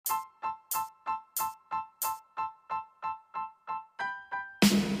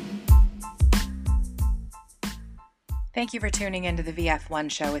Thank you for tuning into the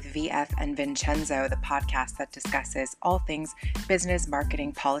VF1 show with VF and Vincenzo, the podcast that discusses all things business,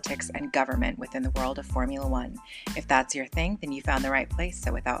 marketing, politics, and government within the world of Formula One. If that's your thing, then you found the right place.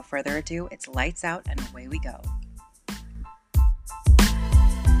 So without further ado, it's lights out and away we go.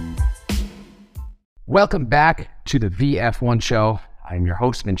 Welcome back to the VF1 show. I'm your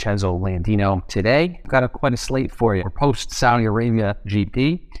host, Vincenzo Landino. Today, I've got quite a slate for you. We're post Saudi Arabia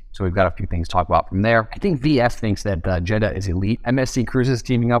GP, so we've got a few things to talk about from there. I think VF thinks that Jeddah is elite. MSC Cruises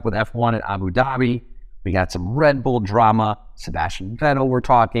teaming up with F1 at Abu Dhabi. We got some Red Bull drama. Sebastian Vettel, we're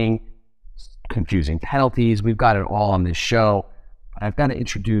talking. Confusing penalties. We've got it all on this show. I've got to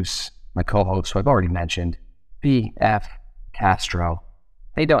introduce my co-host, who I've already mentioned, VF Castro.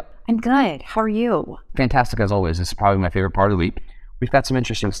 How you doing? I'm good. How are you? Fantastic as always. This is probably my favorite part of the week. We've got some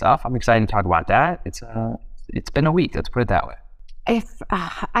interesting stuff. I'm excited to talk about that. It's been a week. Let's put it that way.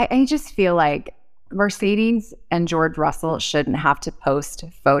 I just feel like Mercedes and George Russell shouldn't have to post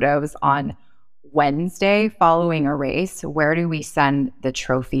photos on Wednesday following a race. Where do we send the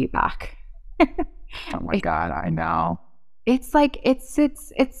trophy back? Oh my God, I know. It's like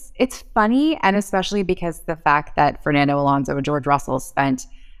it's funny, and especially because the fact that Fernando Alonso and George Russell spent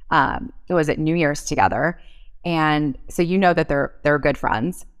New Year's together. And so you know that they're good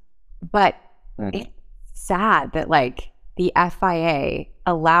friends, but it's sad that like the FIA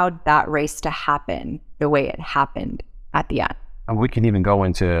allowed that race to happen the way it happened at the end. And we can even go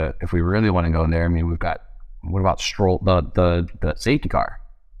into, if we really want to go in there, I mean, what about Stroll, the safety car?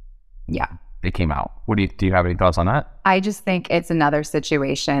 Yeah. They came out. Do you have any thoughts on that? I just think it's another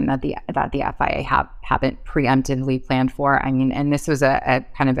situation that the FIA haven't preemptively planned for. I mean, and this was a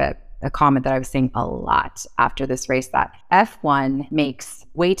kind of a comment that I was seeing a lot after this race, that F1 makes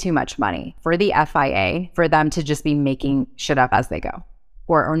way too much money for the FIA for them to just be making shit up as they go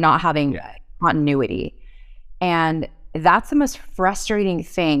or not having continuity. And that's the most frustrating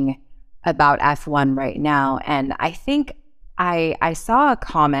thing about F1 right now. And I think I saw a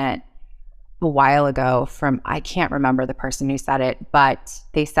comment a while ago from, I can't remember the person who said it, but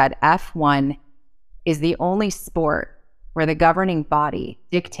they said F1 is the only sport where the governing body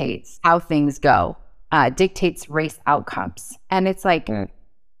dictates how things go, dictates race outcomes. And it's like,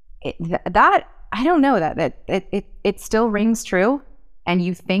 that, I don't know, that it still rings true. And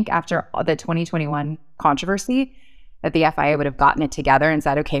you think after the 2021 controversy that the FIA would have gotten it together and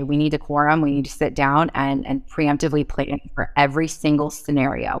said, okay, we need a quorum, we need to sit down and preemptively plan for every single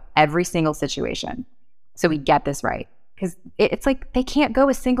scenario, every single situation, so we get this right. Because it's like they can't go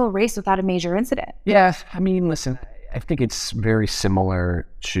a single race without a major incident. Yeah, I mean, listen, I think it's very similar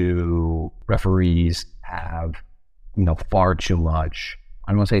to referees have, far too much.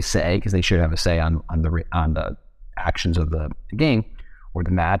 I don't want to say because they should have a say on the actions of the game or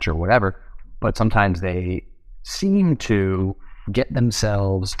the match or whatever. But sometimes they seem to get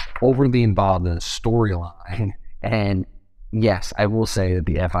themselves overly involved in a storyline. And yes, I will say that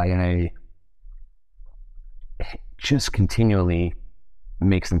the FIA just continually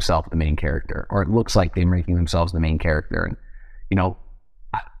makes themselves the main character, or it looks like they're making themselves the main character. And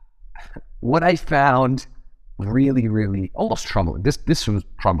what I found really, really almost troubling, this was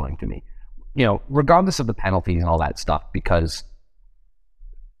troubling to me, regardless of the penalties and all that stuff, because,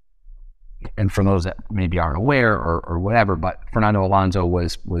 and for those that maybe aren't aware or whatever, but Fernando Alonso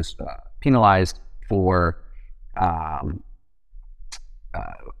was penalized for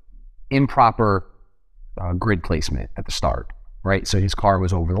improper grid placement at the start. Right, so his car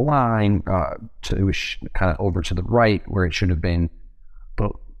was over the line. It was kind of over to the right where it should have been,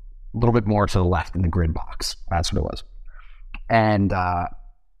 but a little bit more to the left in the grid box. That's what it was. And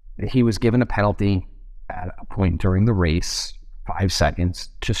he was given a penalty at a point during the race, 5 seconds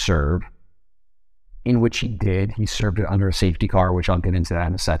to serve, in which he did. He served it under a safety car, which I'll get into that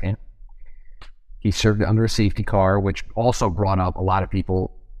in a second. He served it under a safety car, which also brought up a lot of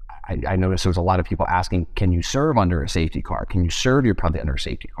people. I noticed there was a lot of people asking, can you serve under a safety car? Can you serve your penalty under a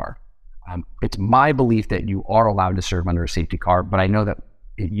safety car? It's my belief that you are allowed to serve under a safety car, but I know that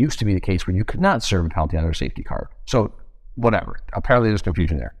it used to be the case where you could not serve a penalty under a safety car. So whatever. Apparently there's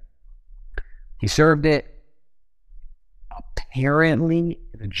confusion there. He served it. Apparently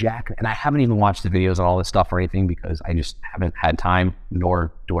the jack, and I haven't even watched the videos on all this stuff or anything because I just haven't had time,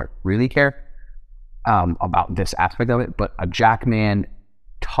 nor do I really care about this aspect of it, but a jackman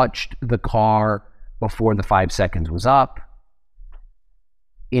touched the car before the 5 seconds was up,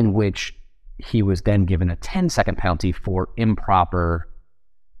 in which he was then given a 10-second penalty for improper,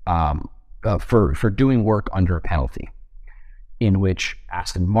 for doing work under a penalty, in which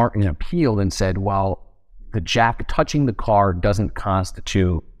Aston Martin appealed and said, well, the jack touching the car doesn't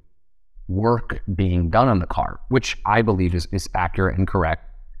constitute work being done on the car, which I believe is accurate and correct.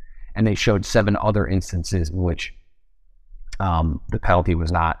 And they showed 7 other instances in which the penalty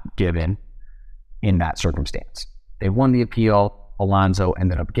was not given in that circumstance. They won the appeal. Alonso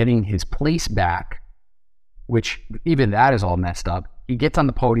ended up getting his place back, which even that is all messed up. He gets on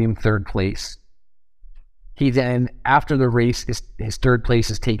the podium, 3rd place. He then, after the race, his 3rd place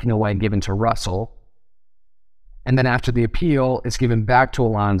is taken away and given to Russell. And then after the appeal, it's given back to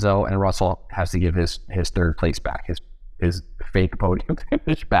Alonso, and Russell has to give his 3rd place back, his fake podium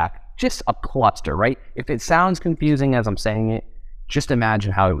finish back. Just a cluster, right? If it sounds confusing as I'm saying it, just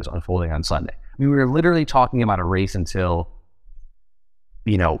imagine how it was unfolding on Sunday. I mean, we were literally talking about a race until,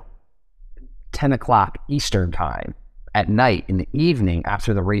 10 o'clock Eastern time at night in the evening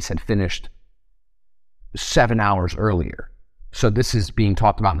after the race had finished 7 hours earlier. So this is being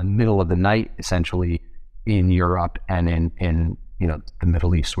talked about in the middle of the night, essentially, in Europe and in the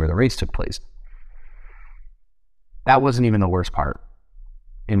Middle East where the race took place. That wasn't even the worst part,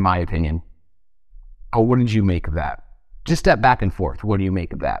 in my opinion. Oh, what did you make of that? Just that back and forth. What do you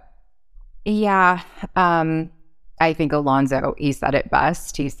make of that? Yeah. I think Alonso, he said it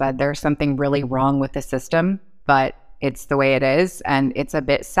best. He said there's something really wrong with the system, but it's the way it is. And it's a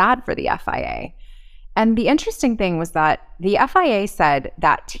bit sad for the FIA. And the interesting thing was that the FIA said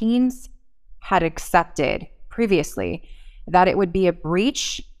that teams had accepted previously that it would be a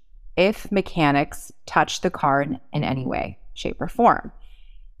breach if mechanics touched the car in any way, shape, or form.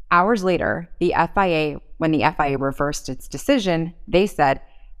 Hours later, when the FIA reversed its decision, they said,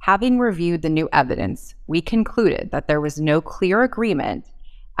 having reviewed the new evidence, we concluded that there was no clear agreement,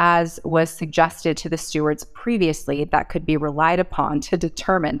 as was suggested to the stewards previously, that could be relied upon to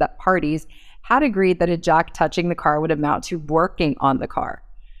determine that parties had agreed that a jack touching the car would amount to working on the car.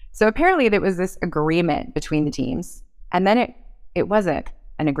 So apparently there was this agreement between the teams, and then it wasn't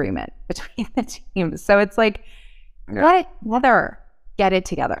an agreement between the teams. So it's like, get it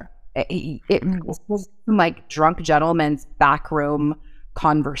together. It was like drunk gentlemen's backroom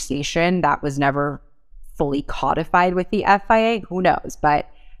conversation that was never fully codified with the FIA. Who knows? But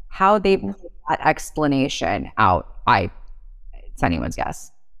how they put that explanation out, it's anyone's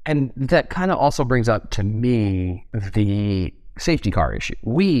guess. And that kind of also brings up to me the safety car issue.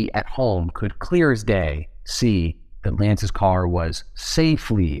 We at home could clear as day see that Lance's car was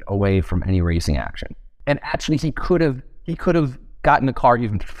safely away from any racing action. And actually he could have gotten the car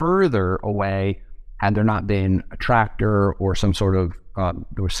even further away had there not been a tractor or some sort of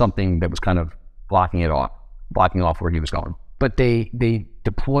there was something that was kind of blocking off where he was going. But they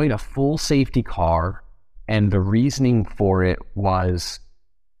deployed a full safety car, and the reasoning for it was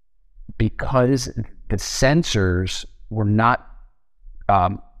because the sensors were not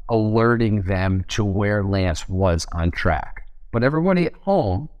alerting them to where Lance was on track. But everybody at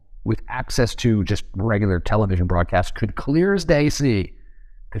home with access to just regular television broadcasts could clear as day see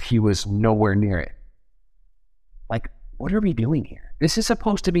that he was nowhere near it. Like, what are we doing here? This is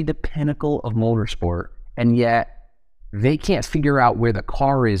supposed to be the pinnacle of motorsport, and yet they can't figure out where the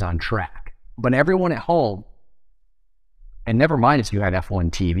car is on track. But everyone at home, and never mind if you had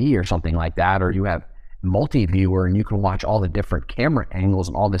F1 TV or something like that, or you have multi-viewer and you can watch all the different camera angles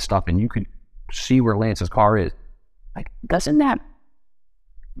and all this stuff, and you could see where Lance's car is. Like, doesn't that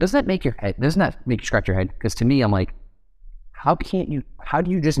make your head? Doesn't that make you scratch your head? Because to me, I'm like, how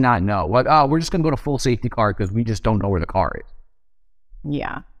do you just not know? What? Oh, we're just gonna go to full safety car because we just don't know where the car is.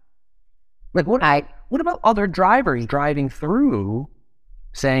 Yeah. Like, what about other drivers driving through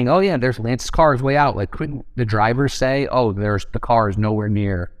saying, oh yeah, there's Lance's car is way out? Like, couldn't the drivers say, oh, the car is nowhere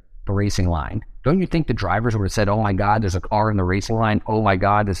near the racing line? Don't you think the drivers would have said, oh my God, there's a car in the racing line. Oh my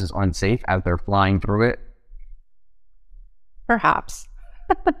God, this is unsafe, as they're flying through it? Perhaps.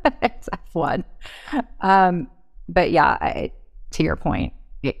 It's F1. But yeah, to your point,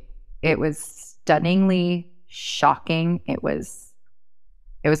 it was stunningly shocking. It was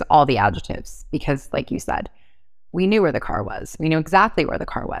all the adjectives, because like you said, we knew where the car was. We knew exactly where the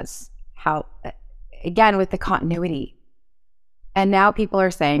car was. How, again, with the continuity. And now people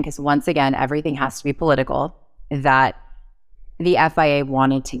are saying, because once again, everything has to be political, that the FIA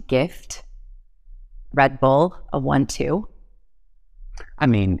wanted to gift Red Bull a 1-2. I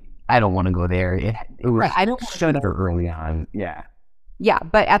mean, I don't want to go there. It was right, I don't shut up early on. Yeah. Yeah,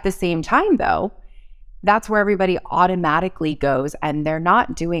 but at the same time, though, that's where everybody automatically goes, and they're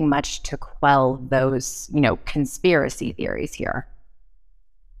not doing much to quell those, conspiracy theories here.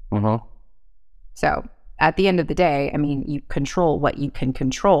 Mm-hmm. So at the end of the day, I mean, you control what you can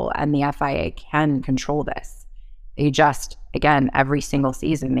control, and the FIA can control this. They just, again, every single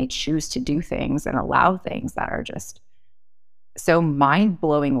season, they choose to do things and allow things that are just so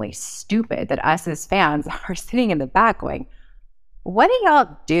mind-blowingly stupid that us as fans are sitting in the back going, what do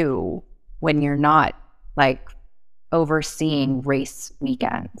y'all do when you're not like overseeing race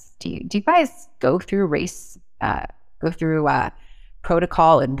weekends? Do you guys go through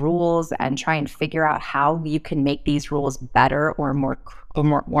protocol and rules and try and figure out how you can make these rules better or more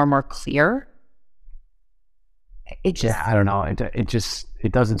clear? It just, I don't know.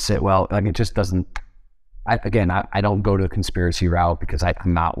 It doesn't sit well. Like, it just doesn't. I don't go to the conspiracy route because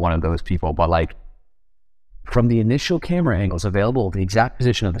I'm not one of those people. But like, from the initial camera angles available, the exact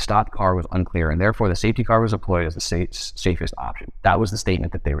position of the stopped car was unclear, and therefore the safety car was deployed as the safest option. That was the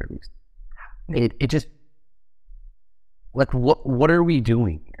statement that they released. It just, like, what are we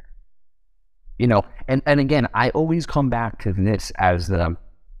doing here? You know, and again, I always come back to this as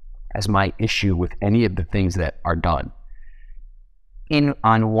my issue with any of the things that are done.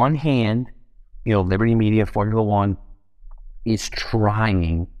 On one hand, you know, Liberty Media, Formula One is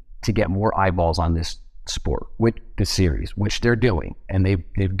trying to get more eyeballs on this sport with the series, which they're doing, and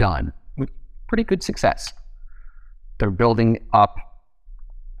they've done with pretty good success. They're building up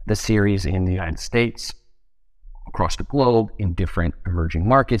the series in the United States, across the globe, in different emerging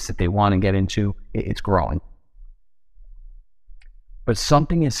markets that they want to get into. It's growing. But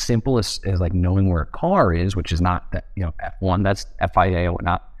something as simple as like knowing where a car is, which is not that, you know, F1, that's FIA or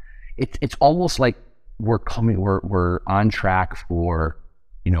whatnot. It's almost like we're on track for,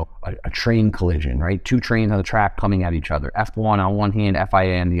 you know, a train collision, right? Two trains on the track coming at each other. F1 on one hand,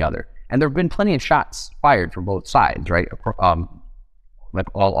 FIA on the other. And there have been plenty of shots fired from both sides, right? Like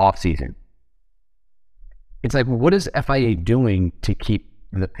all off season. It's like, what is FIA doing to keep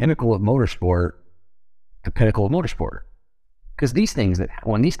the pinnacle of motorsport the pinnacle of motorsport? Because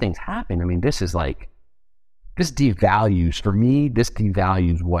when these things happen, I mean, this devalues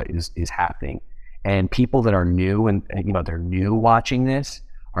what is happening. And people that are new and you know, they're new watching this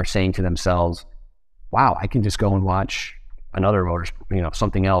are saying to themselves, wow, I can just go and watch another motorsport, you know,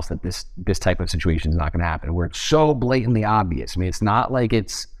 something else that this type of situation is not going to happen, where it's so blatantly obvious. I mean, it's not like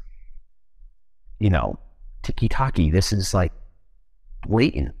it's, you know, ticky-tacky. This is like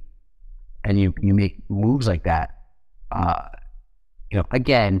blatant. And you make moves like that. You know,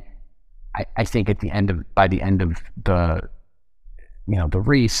 again, I think by the end of the, you know, the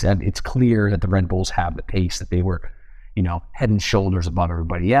race, and it's clear that the Red Bulls have the pace, that they were, you know, head and shoulders above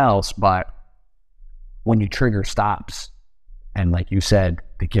everybody else. But when you trigger stops, and like you said,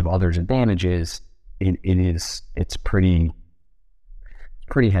 they give others advantages, it's pretty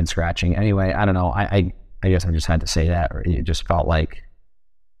head scratching. Anyway, I don't know. I guess I just had to say that, or it just felt like,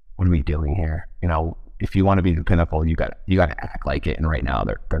 what are we doing here? You know, if you want to be the pinnacle, you got to act like it. And right now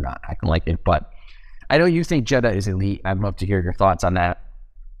they're not acting like it. But I know you think Jeddah is elite. I'd love to hear your thoughts on that.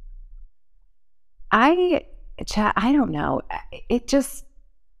 I don't know. It's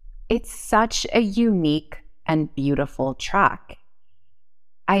such a unique and beautiful track.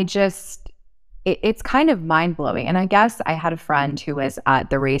 It's kind of mind-blowing. And I guess I had a friend who was at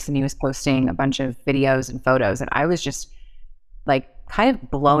the race and he was posting a bunch of videos and photos, and I was just like kind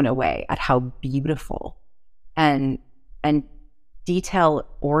of blown away at how beautiful and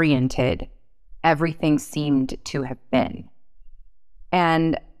detail-oriented everything seemed to have been.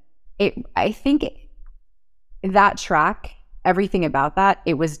 And I think that track, everything about that,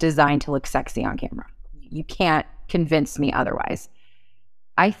 it was designed to look sexy on camera. You can't convince me otherwise.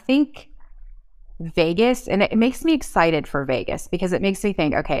 I think Vegas, and it makes me excited for Vegas because it makes me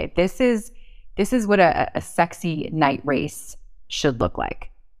think, okay, this is what a sexy night race should look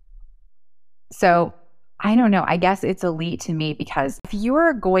like. So I don't know. I guess it's elite to me because if you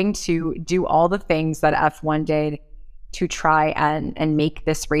are going to do all the things that F1 did to try and make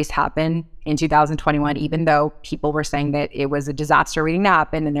this race happen in 2021, even though people were saying that it was a disaster waiting to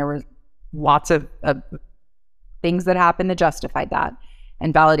happen, and there were lots of things that happened that justified that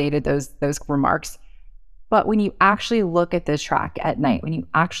and validated those remarks. But when you actually look at the track at night, when you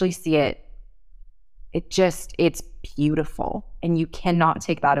actually see it, it's beautiful, and you cannot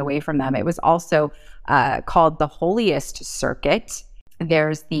take that away from them. It was also called the holiest circuit.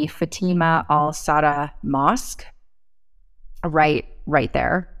 There's the Fatima al-Sada Mosque right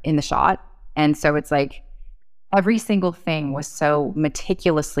there in the shot. And so it's like every single thing was so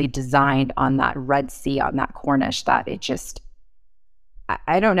meticulously designed on that Red Sea, on that Corniche, that it just,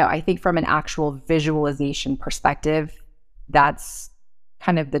 I don't know. I think from an actual visualization perspective, that's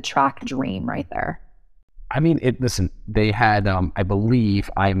kind of the track dream right there. I mean, listen, they had, I believe,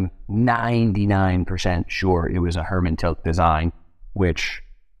 I'm 99% sure it was a Herman Tilke design, which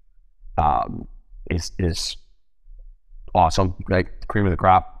is awesome, like cream of the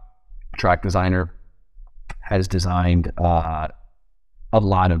crop, track designer. has designed a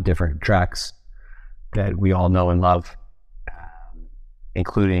lot of different tracks that we all know and love,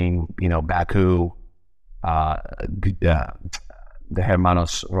 including, Baku, the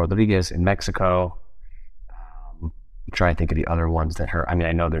Hermanos Rodriguez in Mexico. I'm trying to think of the other ones that I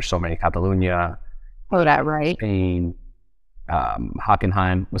know there's so many. Catalunya, Coda, right? Spain,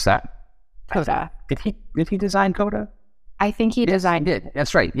 Hockenheim. What's that? Coda. Did he design Coda? I think he designed it.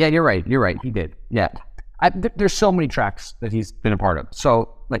 That's right. Yeah, you're right. He did. Yeah. There's so many tracks that he's been a part of.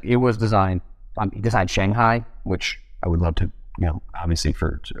 So like it was designed. He designed Shanghai, which I would love to, obviously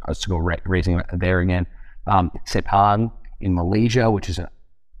for us to go racing there again. Sepang in Malaysia, which is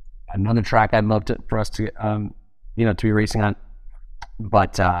another track I'd love for us to, to be racing on.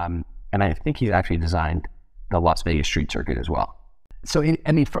 But and I think he's actually designed the Las Vegas Street Circuit as well. So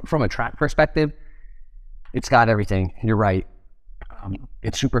from a track perspective, it's got everything. You're right.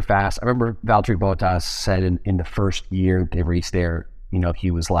 It's super fast. I remember Valtteri Bottas said in the first year they raced there,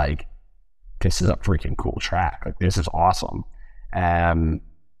 he was like, "This is a freaking cool track. Like, this is awesome."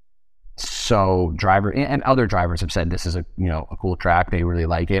 So driver and other drivers have said this is a cool track. They really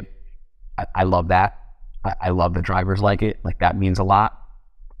like it. I love that. I love the drivers like it. Like, that means a lot.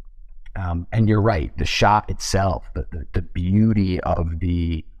 And you're right. The shot itself, the beauty of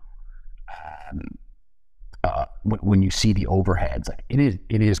the when you see the overheads, like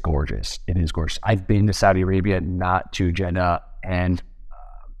it is gorgeous. It is gorgeous. I've been to Saudi Arabia, not to Jeddah, and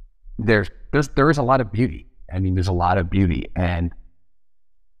there is a lot of beauty. I mean, there's a lot of beauty, and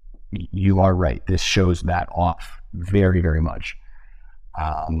you are right. This shows that off very, very much.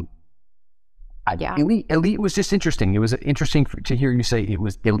 Yeah. Elite was just interesting. It was interesting to hear you say it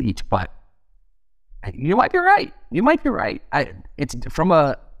was elite, but you might be right. It's from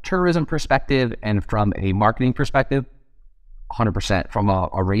a tourism perspective and from a marketing perspective, 100%. From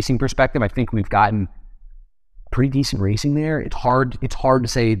a racing perspective, I think we've gotten pretty decent racing there. It's hard to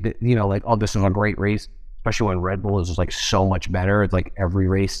say that, like, oh, this is a great race, especially when Red Bull is just like so much better. It's like every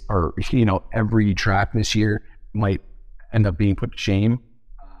race or, every track this year might end up being put to shame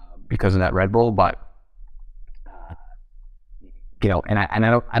because of that Red Bull. But, and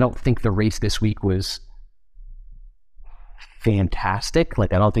I don't think the race this week was fantastic.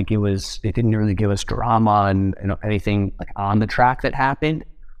 Like, I don't think it didn't really give us drama and anything like on the track that happened.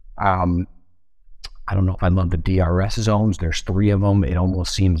 I don't know if I love the DRS zones. There's 3 of them. It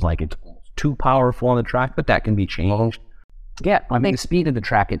almost seems like it's too powerful on the track, but that can be changed. Yeah, the speed of the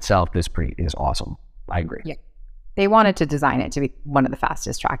track itself is awesome. I agree. Yeah, they wanted to design it to be one of the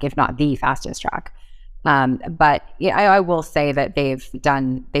fastest track, if not the fastest track. But yeah, I will say that they've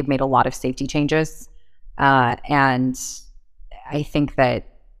made a lot of safety changes, and I think that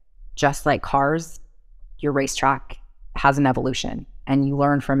just like cars, your racetrack has an evolution and you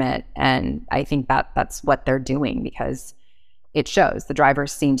learn from it. And I think that's what they're doing, because it shows. The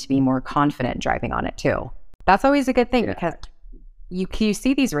drivers seem to be more confident driving on it too. That's always a good thing, because you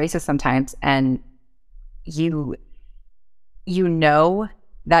see these races sometimes and you know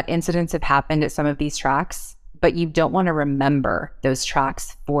that incidents have happened at some of these tracks, but you don't want to remember those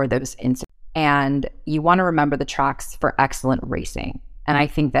tracks for those incidents. And you want to remember the tracks for excellent racing. And I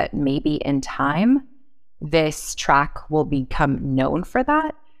think that maybe in time, this track will become known for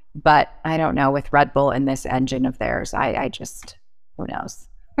that. But I don't know, with Red Bull and this engine of theirs, I just, who knows?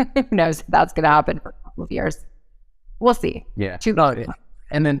 Who knows if that's going to happen for a couple of years. We'll see. Yeah.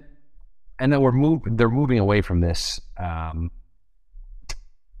 And then they're moving away from this.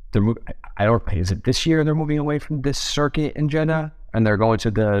 Is it this year they're moving away from this circuit in Jeddah, and they're going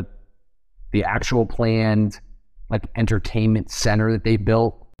to the actual planned like entertainment center that they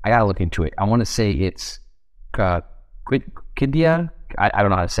built? I gotta look into it. I want to say it's Qiddiya. I don't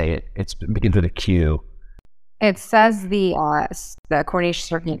know how to say it. It begins with a Q. It says the Corniche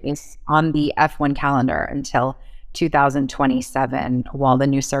Circuit is on the F1 calendar until 2027, while the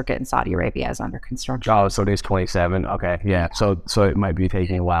new circuit in Saudi Arabia is under construction. Oh, so it is 27. Okay, yeah. So it might be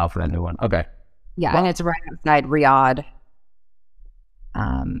taking a while for that new one. Okay. Yeah, and it's right outside Riyadh.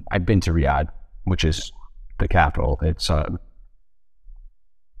 I've been to Riyadh, which is the capital. It's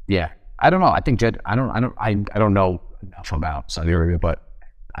yeah. I don't know. I think I don't know enough about Saudi Arabia, but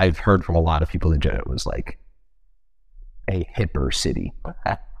I've heard from a lot of people that Jeddah was like a hipper city.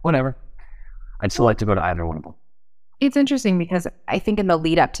 Whatever. I'd still like to go to either one of them. It's interesting because I think in the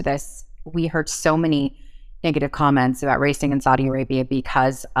lead up to this, we heard so many negative comments about racing in Saudi Arabia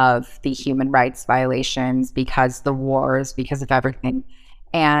because of the human rights violations, because the wars, because of everything.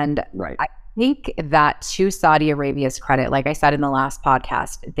 And right. I think that to Saudi Arabia's credit, like I said in the last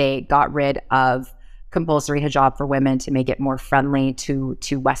podcast, they got rid of compulsory hijab for women to make it more friendly to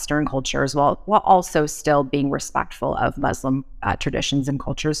Western cultures, while also still being respectful of Muslim traditions and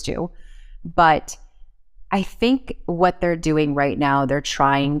cultures too. But I think what they're doing right now, they're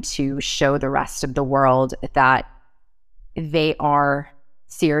trying to show the rest of the world that they are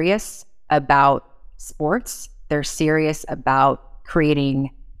serious about sports. They're serious about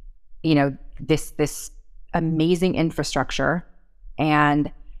creating, this amazing infrastructure,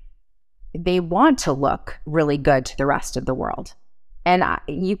 and they want to look really good to the rest of the world. And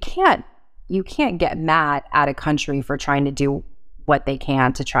you can't get mad at a country for trying to do what they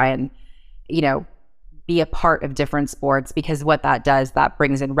can to try and, be a part of different sports, because what that does, that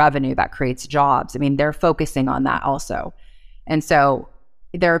brings in revenue, that creates jobs. I mean, they're focusing on that also. And so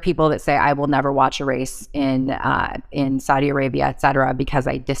there are people that say, I will never watch a race in Saudi Arabia, et cetera, because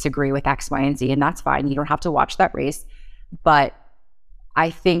I disagree with X, Y, and Z. And that's fine. You don't have to watch that race. But I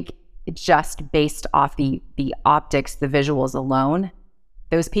think just based off the optics, the visuals alone,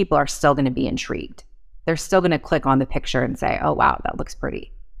 those people are still going to be intrigued. They're still going to click on the picture and say, oh, wow, that looks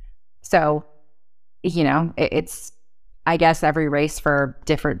pretty. So, it's, I guess every race for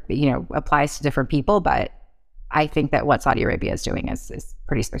different, applies to different people. But I think that what Saudi Arabia is doing is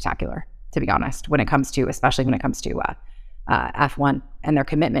pretty spectacular, to be honest, especially when it comes to F1 and their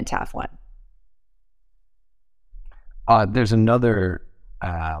commitment to F1. There's another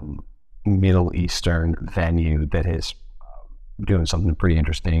Middle Eastern venue that is doing something pretty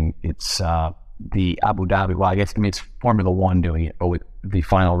interesting. It's the Abu Dhabi. Well, I guess it's Formula One doing it, but with the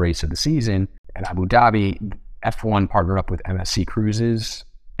final race of the season at Abu Dhabi, F1 partnered up with MSC Cruises,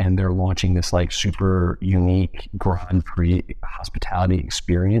 and they're launching this like super unique Grand Prix hospitality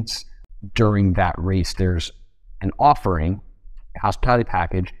experience. During that race, there's an offering, a hospitality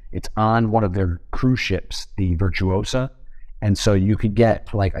package. It's on one of their cruise ships, the Virtuosa. And so you could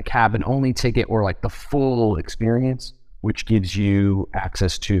get like a cabin only ticket or like the full experience, which gives you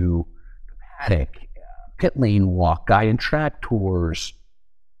access to the paddock, pit lane walk, guide and track tours,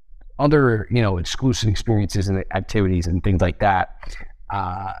 other, exclusive experiences and activities and things like that.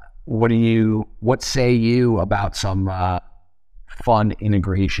 What say you about some fun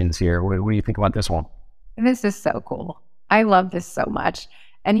integrations here? What do you think about this one? This is so cool. I love this so much.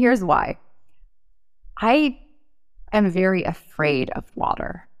 And here's why. I am very afraid of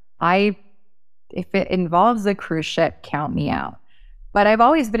water. If it involves a cruise ship, count me out. But I've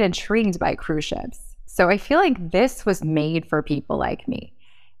always been intrigued by cruise ships. So I feel like this was made for people like me.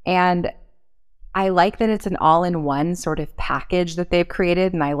 And I like that it's an all-in-one sort of package that they've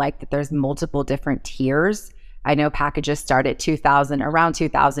created. And I like that there's multiple different tiers. I know packages start at around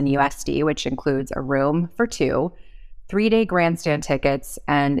 2,000 USD, which includes a room for two, 3-day grandstand tickets,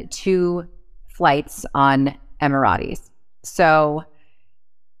 and 2 flights on Emiratis. So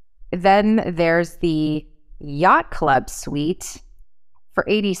then there's the Yacht Club suite for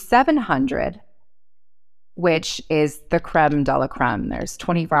 $8,700, which is the creme de la creme. There's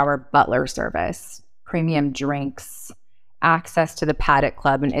 24-hour butler service, premium drinks, access to the Paddock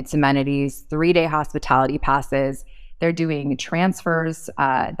Club and its amenities, 3-day hospitality passes. They're doing transfers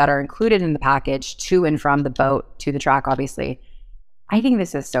that are included in the package to and from the boat to the track, obviously. I think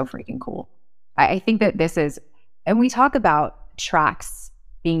this is so freaking cool. I think that this is, and we talk about tracks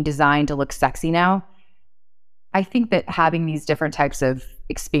being designed to look sexy now. I think that having these different types of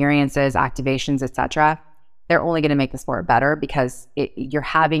experiences, activations, etc., they're only going to make the sport better, because you're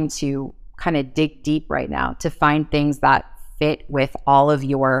having to kind of dig deep right now to find things that fit with all of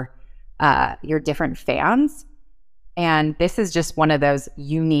your different fans. And this is just one of those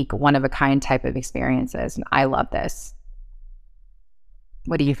unique, one-of-a-kind type of experiences. And I love this.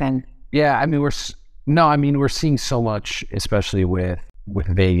 What do you think? Yeah, I mean, we're seeing so much, especially with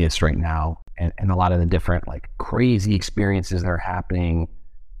Vegas right now, and a lot of the different like crazy experiences that are happening,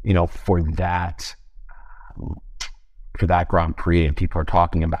 for that Grand Prix, and people are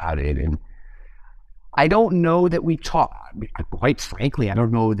talking about it. And I don't know that quite frankly, I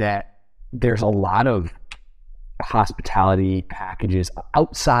don't know that there's a lot of hospitality packages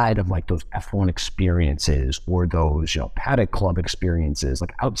outside of like those F1 experiences or those, Paddock Club experiences.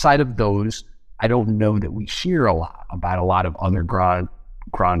 Like outside of those, I don't know that we hear a lot about a lot of other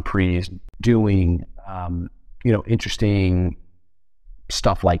Grand Prix doing, interesting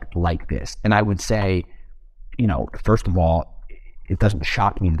stuff like this. And I would say, first of all, it doesn't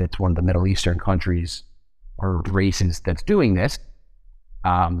shock me that it's one of the Middle Eastern countries or races that's doing this.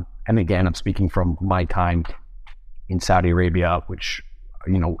 And again, I'm speaking from my time in Saudi Arabia, which,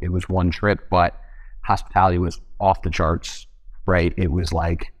 it was one trip, but hospitality was off the charts, right? It was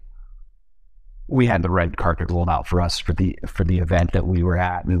like, we had the red carpet rolled out for us for the event that we were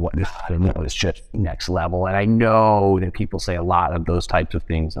at and whatnot, and it was just next level. And I know that people say a lot of those types of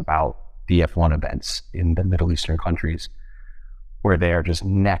things about the F1 events in the Middle Eastern countries, where they are just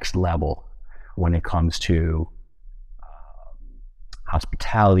next level when it comes to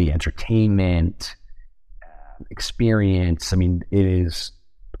hospitality, entertainment, experience. I mean, it is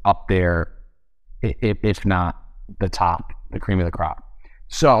up there, if not the top, the cream of the crop.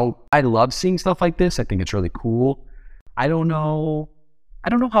 So I love seeing stuff like this. I think it's really cool. I don't know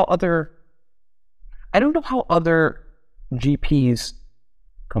how other GPs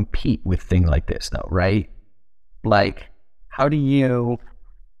compete with things like this though, right? Like, how do you,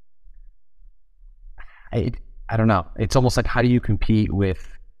 I don't know. It's almost like, how do you compete with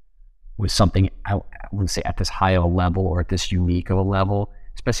something, I wouldn't say at this high of a level or at this unique of a level,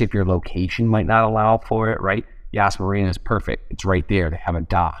 especially if your location might not allow for it, right? Yas Marina is perfect. It's right there. They have a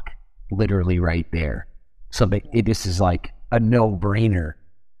dock literally right there. So this is like a no-brainer.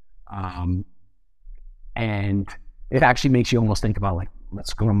 And it actually makes you almost think about, like,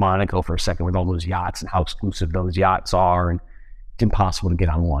 let's go to Monaco for a second with all those yachts and how exclusive those yachts are. And it's impossible to get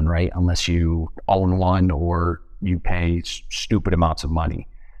on one, right? Unless you own one or you pay stupid amounts of money.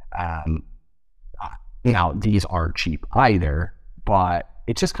 Now, these aren't cheap either, but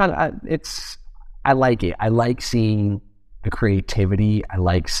it's just kind of, I like it. I like seeing the creativity. I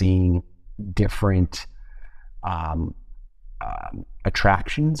like seeing different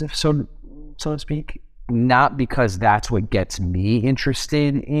attractions, if so to speak. Not because that's what gets me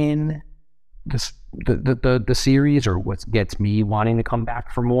interested in this, the series, or what gets me wanting to come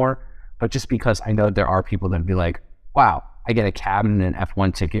back for more, but just because I know there are people that be like, wow, I get a cabin and an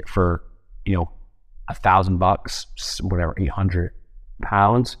F1 ticket for, $1,000, whatever,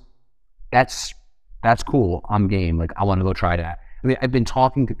 £800. That's cool. I'm game. Like, I want to go try that. I mean, I've been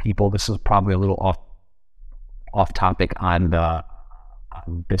talking to people. This is probably a little off topic on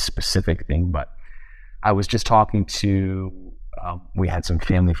this specific thing, but I was just talking to, we had some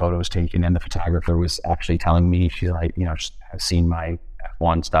family photos taken, and the photographer was actually telling me, she's like, has seen my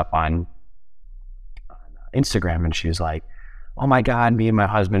F1 stuff on Instagram, and she was like, oh my God, me and my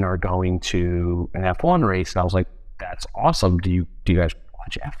husband are going to an F1 race. And I was like, that's awesome. Do you guys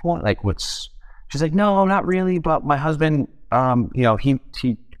watch F1? Like, she's like, no, not really, but my husband,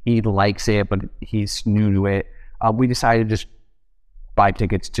 he likes it, but he's new to it. We decided to just buy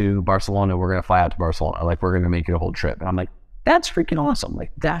tickets to Barcelona. We're going to fly out to Barcelona. Like, we're going to make it a whole trip. And I'm like, that's freaking awesome.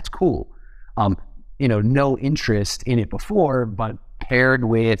 Like, that's cool. No interest in it before, but paired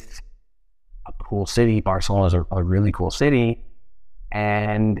with a cool city. Barcelona is a really cool city,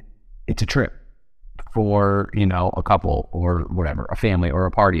 and it's a trip for, a couple or whatever, a family or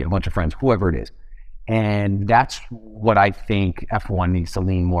a party, a bunch of friends, whoever it is. And that's what I think F1 needs to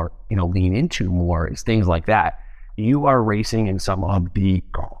lean into more, is things like that. You are racing in some of the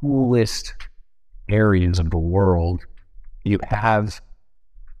coolest areas of the world. You have,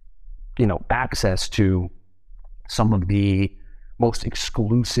 access to some of the most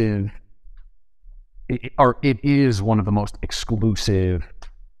exclusive, it is one of the most exclusive,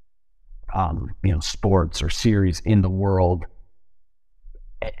 sports or series in the world.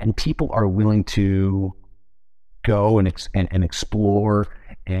 And people are willing to go and explore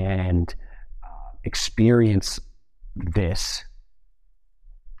and experience this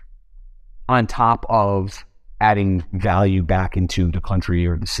on top of adding value back into the country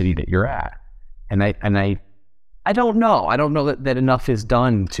or the city that you're at. And I don't know that enough is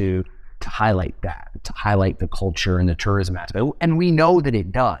done to highlight that, to highlight the culture and the tourism aspect. And we know that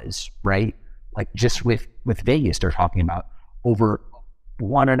it does, right? Like, just with Vegas, they're talking about over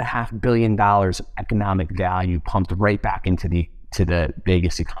 $1.5 billion of economic value pumped right back into the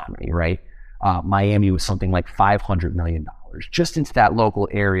Vegas economy, right? Miami was something like $500 million just into that local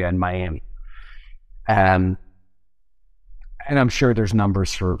area in Miami. And I'm sure there's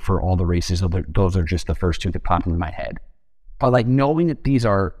numbers for all the races. Those are just the first two that pop into my head. But, like, knowing that these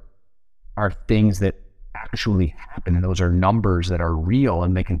are things that actually happen, and those are numbers that are real,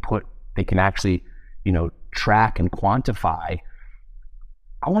 and they can actually, track and quantify.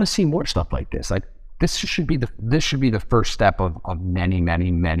 I want to see more stuff like this. Like, this should be the first step of many,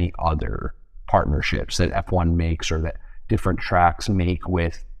 many, many other partnerships that F1 makes, or that different tracks make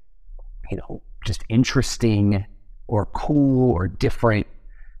with, just interesting or cool or different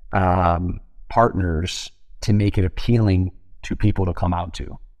partners to make it appealing to people to come out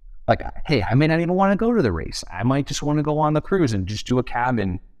to. Like, hey, I may not even want to go to the race. I might just want to go on the cruise and just do a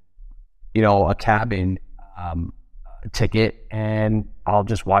cabin ticket, and I'll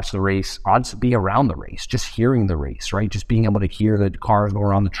just watch the race. I'll just be around the race, just hearing the race, right? Just being able to hear the cars go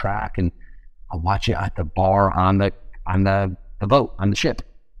around the track and I'll watch it at the bar on the boat, on the ship.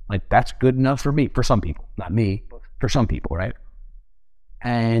 Like, that's good enough for me, for some people, not me, but for some people, right?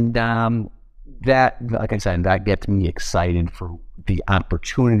 And that, like I said, that gets me excited for the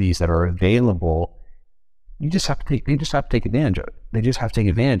opportunities that are available. They just have to take advantage of it. They just have to take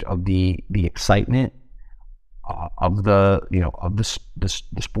advantage of the excitement of the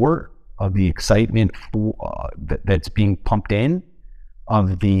sport, of the excitement that's being pumped in,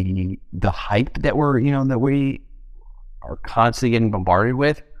 of the hype that we are constantly getting bombarded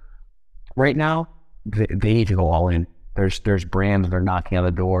with right now. They need to go all in. There's brands that are knocking on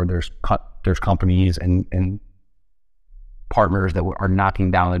the door. There's companies and partners that are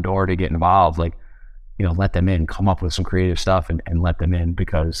knocking down the door to get involved. Like, let them in, come up with some creative stuff and let them in,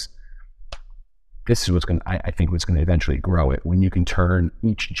 because this is I think what's going to eventually grow it. When you can turn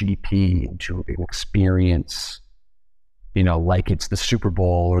each GP into an experience, like it's the Super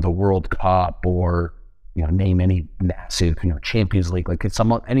Bowl or the World Cup, or, name any massive, Champions League, like it's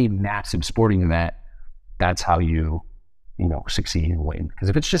any massive sporting event. That's how you succeed and win. Because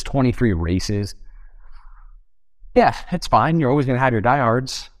if it's just 23 races, yeah, it's fine. You're always going to have your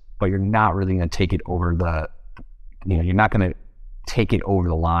diehards, but you're not really going to take it over you're not going to take it over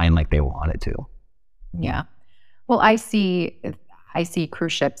the line like they want it to. Yeah. Well, I see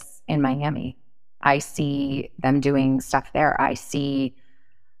cruise ships in Miami. I see them doing stuff there. I see,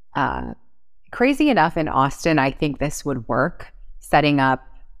 crazy enough, in Austin, I think this would work, setting up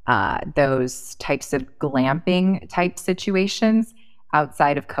those types of glamping type situations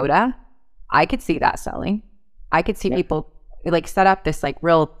outside of Coda. I could see that selling. I could see people like set up this like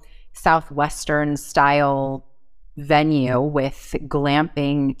real Southwestern style venue with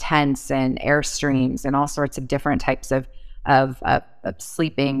glamping tents and Airstreams and all sorts of different types of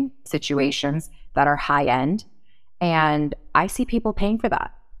sleeping situations that are high end. And I see people paying for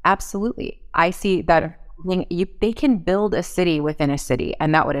that. Absolutely. I see that they can build a city within a city,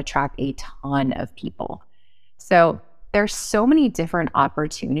 and that would attract a ton of people. So there's so many different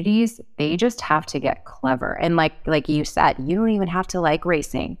opportunities. They just have to get clever. And like you said, you don't even have to like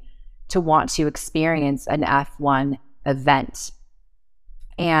racing to want to experience an F1 event.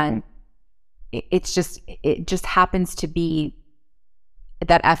 And it just happens to be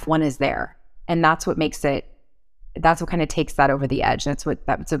that F1 is there. And that's what kind of takes that over the edge. That's what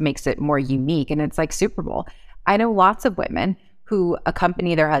makes it more unique. And it's like Super Bowl. I know lots of women who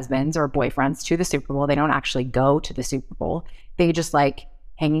accompany their husbands or boyfriends to the Super Bowl. They don't actually go to the Super Bowl. They just like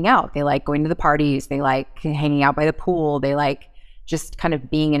hanging out. They like going to the parties. They like hanging out by the pool. They like just kind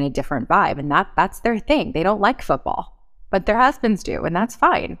of being in a different vibe. And that's their thing. They don't like football, but their husbands do, and that's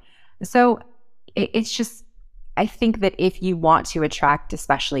fine. So it's just, I think that if you want to attract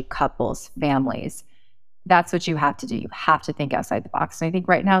especially couples, families, that's what you have to do. You have to think outside the box. And I think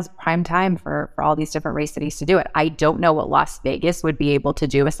right now is prime time for all these different race cities to do it. I don't know what Las Vegas would be able to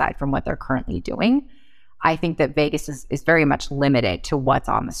do aside from what they're currently doing. I think that Vegas is very much limited to what's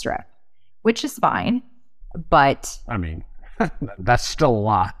on the strip, which is fine. But I mean, that's still a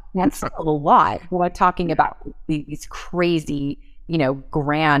lot. That's still a lot. We're talking about these crazy,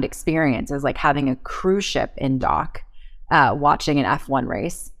 grand experiences, like having a cruise ship in dock, watching an F1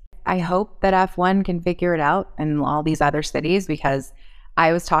 race. I hope that F1 can figure it out in all these other cities, because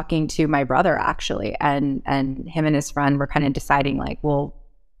I was talking to my brother actually, and him and his friend were kind of deciding like, well,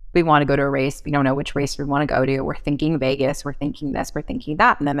 we want to go to a race. We don't know which race we want to go to. We're thinking Vegas. We're thinking this. We're thinking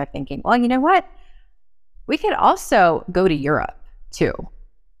that. And then they're thinking, well, you know what? We could also go to Europe too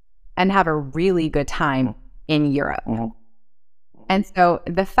and have a really good time in Europe. Mm-hmm. And so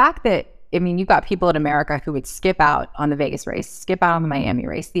the fact that, you've got people in America who would skip out on the Vegas race, skip out on the Miami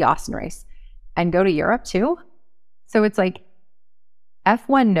race, the Austin race, and go to Europe too. So it's like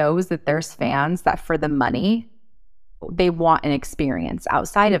F1 knows that there's fans that for the money, they want an experience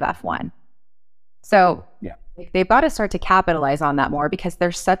outside of F1. So they've got to start to capitalize on that more, because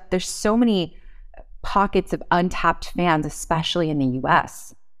there's so many pockets of untapped fans, especially in the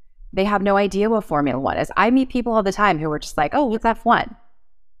US. They have no idea what Formula One is. I meet people all the time who are just like, oh, what's F1?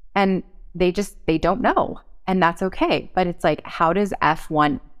 And they don't know. And that's okay. But it's like, how does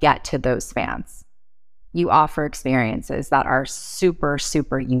F1 get to those fans? You offer experiences that are super,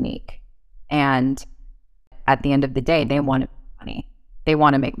 super unique. And at the end of the day, they want money. They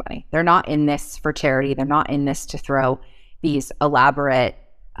want to make money. They're not in this for charity. They're not in this to throw these elaborate,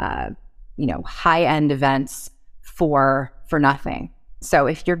 high-end events for nothing. So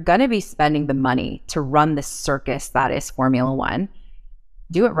if you're going to be spending the money to run the circus that is Formula One,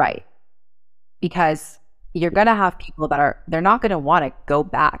 do it right. Because you're going to have people they're not going to want to go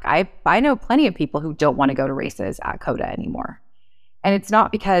back. I know plenty of people who don't want to go to races at COTA anymore. And it's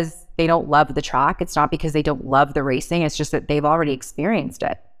not because they don't love the track. It's not because they don't love the racing. It's just that they've already experienced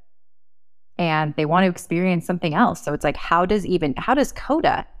it and they want to experience something else. So it's like, how does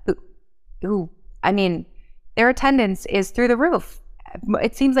COTA, I mean, their attendance is through the roof.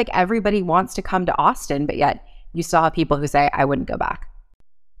 It seems like everybody wants to come to Austin, but yet you still have people who say, I wouldn't go back.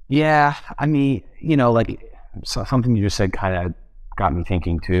 Yeah. I mean, like something you just said kind of got me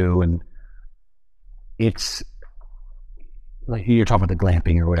thinking too. And it's like you're talking about the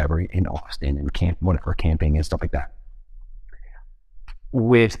glamping or whatever in Austin and camping and stuff like that.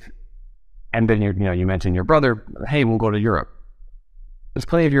 And then you mentioned your brother, hey, we'll go to Europe. There's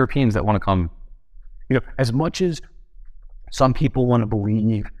plenty of Europeans that want to come, as much as some people want to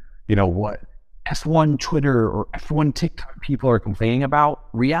believe, what F1 Twitter or F1 TikTok people are complaining about.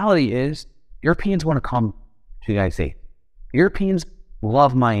 Reality is Europeans want to come to the United States. Europeans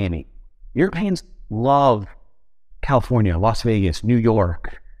love Miami. Europeans love California, Las Vegas, New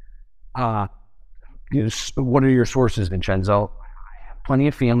York. What are your sources, Vincenzo? I have plenty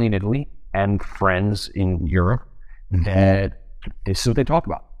of family in Italy and friends in Europe that this is what they talk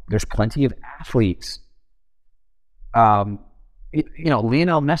about. There's plenty of athletes. Lionel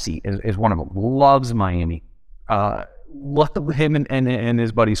Messi is one of them. Loves Miami. Love him and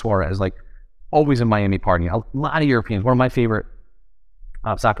his buddy Suarez. Like always in Miami partying. A lot of Europeans. One of my favorite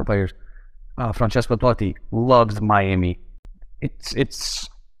soccer players, Francesco Totti, loves Miami. It's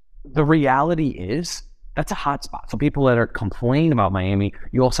the reality is that's a hot spot. So people that are complaining about Miami,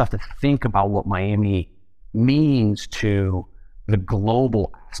 you also have to think about what Miami means to the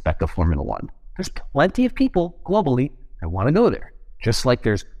global aspect of Formula One. There's plenty of people globally that want to go there. Just like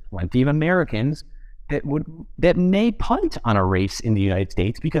there's plenty of Americans that may punt on a race in the United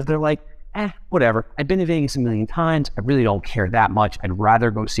States because they're like, whatever. I've been to Vegas a million times. I really don't care that much. I'd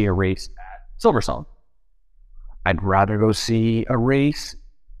rather go see a race at Silverstone. I'd rather go see a race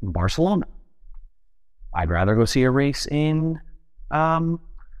in Barcelona. I'd rather go see a race in the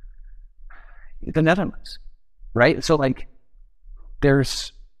Netherlands, right? So like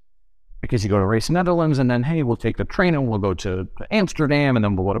because you go to race in the Netherlands and then, hey, we'll take the train and we'll go to Amsterdam and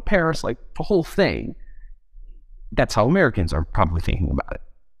then we'll go to Paris, like the whole thing. That's how Americans are probably thinking about it.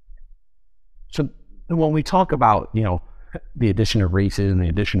 So when we talk about, the addition of races and the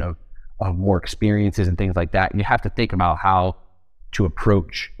addition of more experiences and things like that, you have to think about how to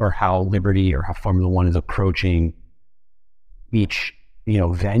approach or how Liberty or how Formula One is approaching each,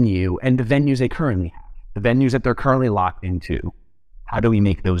 venue and the venues they currently have, the venues that they're currently locked into. How do we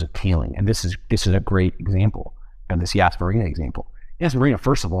make those appealing? And this is a great example. And this Yas Marina example. Yas Marina,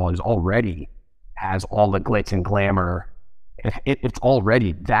 first of all, already has all the glitz and glamour. It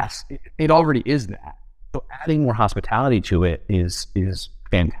already is that. So adding more hospitality to it is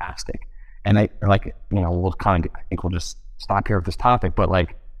fantastic. And I think we'll just stop here with this topic, but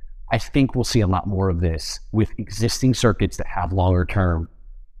I think we'll see a lot more of this with existing circuits that have longer term,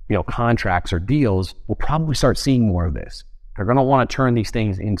 contracts or deals. We'll probably start seeing more of this. They're going to want to turn these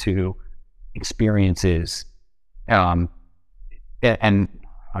things into experiences. And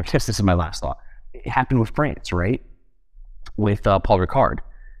I guess this is my last thought. It happened with France, right? With Paul Ricard. I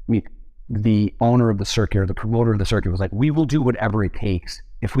mean, the owner of the circuit or the promoter of the circuit was like, we will do whatever it takes.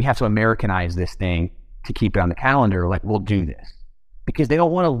 If we have to Americanize this thing to keep it on the calendar, we'll do this. Because they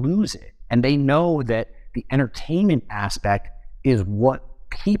don't want to lose it. And they know that the entertainment aspect is what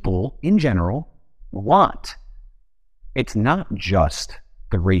people in general want. It's not just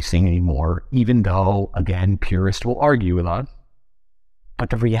the racing anymore, even though, again, purists will argue with us. But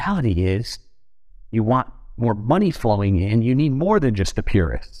the reality is, you want more money flowing in. You need more than just the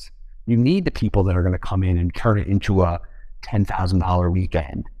purists. You need the people that are going to come in and turn it into a $10,000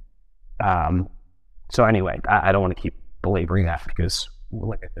 weekend. So anyway, I don't want to keep belaboring that because,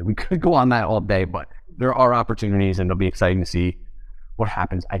 like I said, we could go on that all day, but there are opportunities and it'll be exciting to see what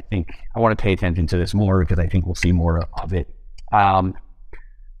happens. I think I want to pay attention to this more because I think we'll see more of it.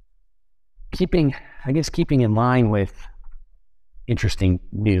 Keeping in line with interesting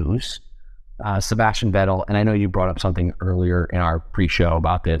news, Sebastian Vettel, and I know you brought up something earlier in our pre-show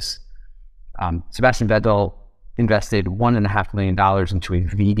about this. Sebastian Vettel invested $1.5 million into a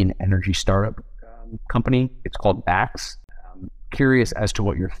vegan energy startup company. It's called Bax. Curious as to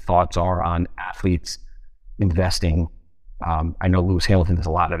what your thoughts are on athletes investing. I know Lewis Hamilton does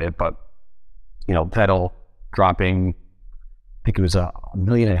a lot of it, but Vettel dropping, I think it was $1.5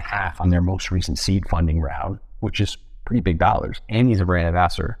 million on their most recent seed funding round, which is pretty big dollars. And he's a brand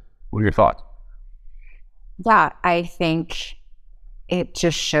ambassador. What are your thoughts? Yeah, I think it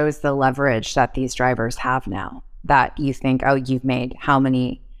just shows the leverage that these drivers have now. That you think, oh, you've made how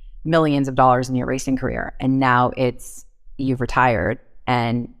many millions of dollars in your racing career, and now you've retired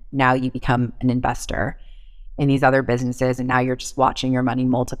and now you become an investor in these other businesses, and now you're just watching your money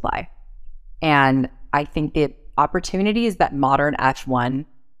multiply. And I think the opportunities that modern F1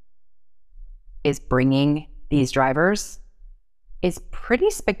 is bringing these drivers is pretty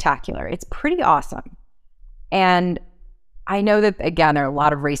spectacular. It's pretty awesome. And I know that, again, there are a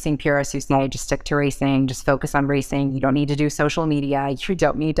lot of racing purists who say, just stick to racing, just focus on racing. You don't need to do social media. You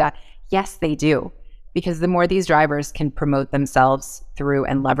don't need to. Yes, they do. Because the more these drivers can promote themselves through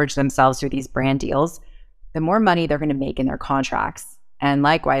and leverage themselves through these brand deals, the more money they're going to make in their contracts. And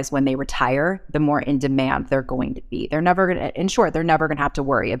likewise, when they retire, the more in demand they're going to be. They're never going to, in short, they're never going to have to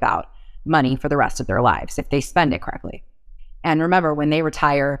worry about money for the rest of their lives if they spend it correctly. And remember, when they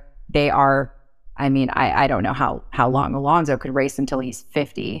retire, they are, I don't know how long Alonso could race until he's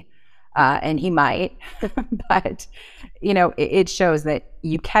 50, and he might, but, it shows that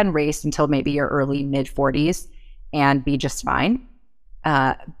you can race until maybe your early mid-40s and be just fine.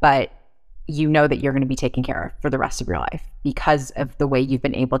 But you know that you're going to be taken care of for the rest of your life because of the way you've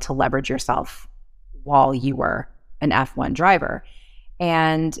been able to leverage yourself while you were an F1 driver.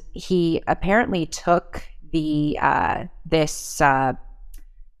 And he apparently took this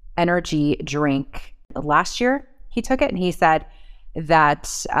energy drink last year. He took it, and he said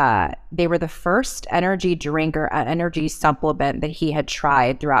that they were the first energy drink or energy supplement that he had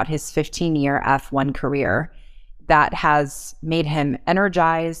tried throughout his 15-year F1 career that has made him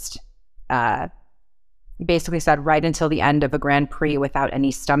energized. Basically said right until the end of a Grand Prix without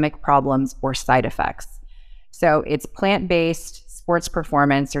any stomach problems or side effects. So it's plant-based sports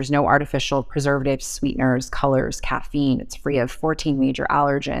performance. There's no artificial preservatives, sweeteners, colors, caffeine. It's free of 14 major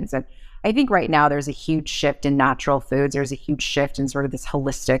allergens. And I think right now there's a huge shift in natural foods. There's a huge shift in sort of this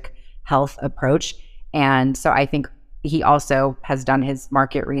holistic health approach. And so I think he also has done his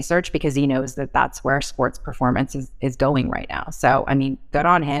market research because he knows that that's where sports performance is going right now. So, good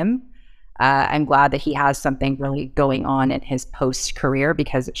on him. I'm glad that he has something really going on in his post-career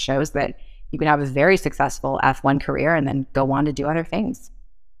because it shows that you can have a very successful F1 career and then go on to do other things.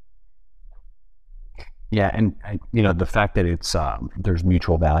 Yeah, and the fact that it's there's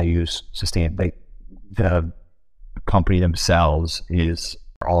mutual values, the company themselves is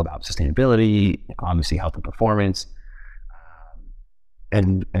all about sustainability, obviously health and performance,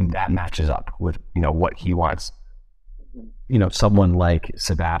 and that matches up with what he wants. Someone like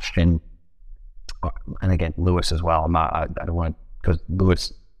Sebastian, and again Lewis as well. I don't want, because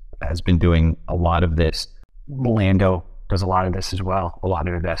Lewis has been doing a lot of this. Lando does a lot of this as well, a lot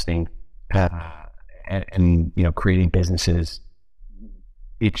of investing. And creating businesses.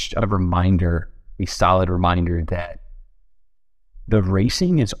 It's a solid reminder that the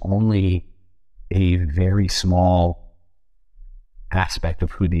racing is only a very small aspect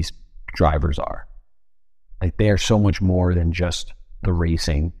of who these drivers are. Like, they are so much more than just the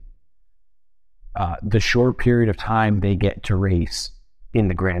racing. The short period of time they get to race in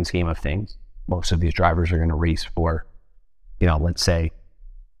the grand scheme of things, most of these drivers are going to race for, let's say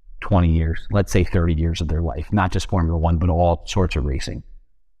 20 years, let's say 30 years of their life, not just Formula One, but all sorts of racing.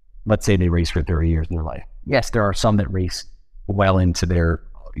 Let's say they race for 30 years in their life. Yes, there are some that race well into their,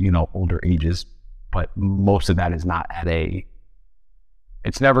 older ages, but most of that is not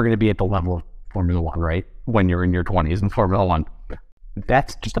it's never going to be at the level of Formula One, right? When you're in your 20s in Formula One,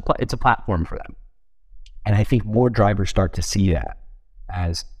 that's just it's a platform for them. And I think more drivers start to see that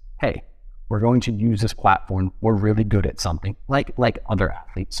as, hey, we're going to use this platform. We're really good at something, like other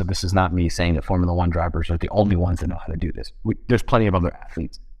athletes. So this is not me saying that Formula One drivers are the only ones that know how to do this. There's plenty of other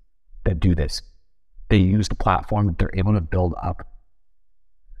athletes that do this. They use the platform that they're able to build up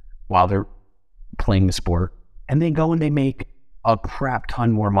while they're playing the sport, and they go and they make a crap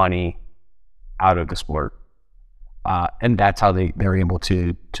ton more money out of the sport. And that's how they're able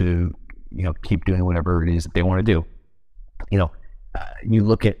to keep doing whatever it is that they want to do. You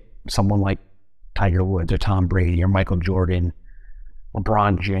look at someone like Tiger Woods or Tom Brady or Michael Jordan,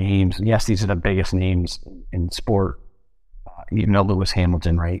 LeBron James. Yes, these are the biggest names in sport. Lewis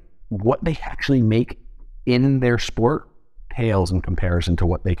Hamilton, right? What they actually make in their sport pales in comparison to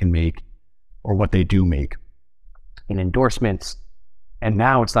what they can make or what they do make in endorsements. And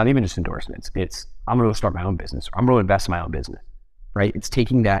now it's not even just endorsements. It's, I'm going to start my own business, or I'm going to invest in my own business, right? It's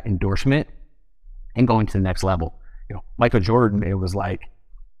taking that endorsement and going to the next level. Michael Jordan, it was like,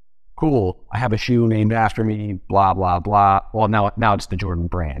 cool, I have a shoe named after me, blah, blah, blah. Well, now it's the Jordan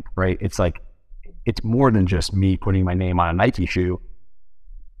brand, right? It's like, it's more than just me putting my name on a Nike shoe.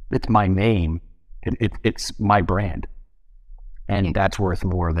 It's my name. It's my brand. And that's worth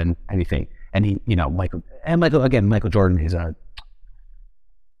more than anything. And Michael Jordan is I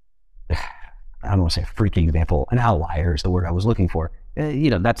don't want to say a freaking example. An outlier is the word I was looking for.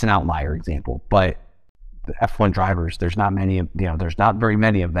 that's an outlier example. But the F1 drivers, there's not very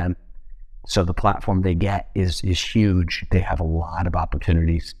many of them. So the platform they get is huge. They have a lot of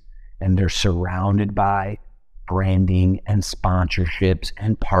opportunities, and they're surrounded by branding and sponsorships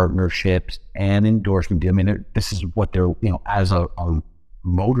and partnerships and endorsement. I mean, this is what they're, as a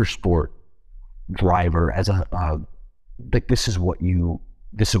motorsport driver, as this is what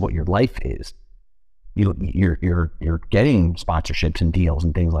your life is. You're getting sponsorships and deals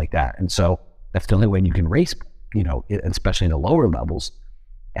and things like that. And so that's the only way you can race, especially in the lower levels.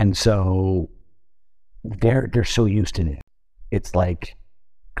 And so they're so used to it. It's like,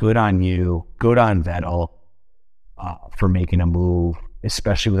 good on you, good on Vettel for making a move,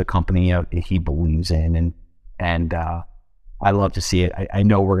 especially with a company he believes in. And I love to see it. I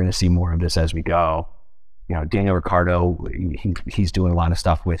know we're going to see more of this as we go. Daniel Ricciardo, he's doing a lot of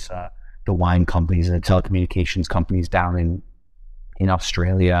stuff with the wine companies and the telecommunications companies down in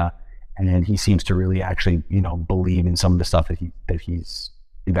Australia. And then he seems to really actually, believe in some of the stuff that he's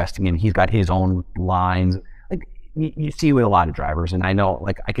investing in. He's got his own lines. Like you see with a lot of drivers, and I know,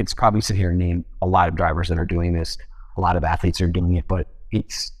 like, I could probably sit here and name a lot of drivers that are doing this. A lot of athletes are doing it, but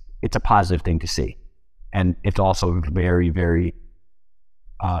it's a positive thing to see. And it's also a very, very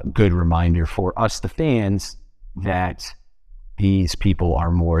good reminder for us, the fans, that these people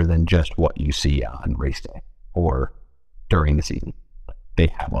are more than just what you see on race day or during the season. They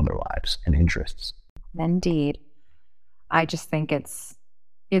have other lives and interests. Indeed. I just think it's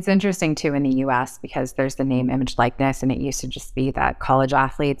interesting too in the US, because there's the name, image, likeness, and it used to just be that college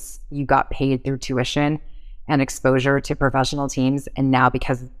athletes, you got paid through tuition and exposure to professional teams. And now,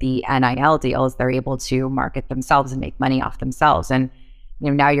 because of the NIL deals, they're able to market themselves and make money off themselves. And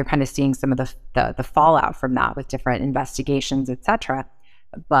now you're kind of seeing some of the fallout from that with different investigations, etc.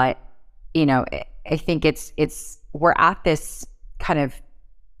 But I think we're at this kind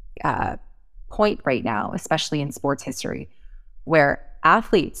of point right now, especially in sports history, where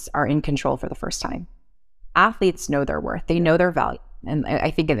athletes are in control for the first time. Athletes know their worth. They know their value. And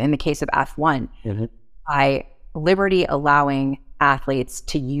I think in the case of F1, by Liberty allowing athletes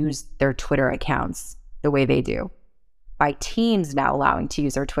to use their Twitter accounts the way they do, by teams now allowing to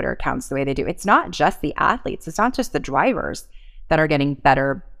use their Twitter accounts the way they do, it's not just the athletes. It's not just the drivers that are getting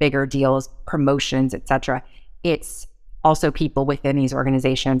better, bigger deals, promotions, etc. It's also people within these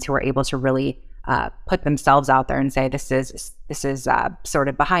organizations who are able to really put themselves out there and say, this is sort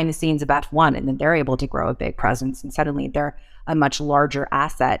of behind the scenes of F1, and then they're able to grow a big presence, and suddenly they're a much larger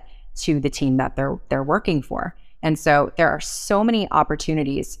asset to the team that they're working for. And so there are so many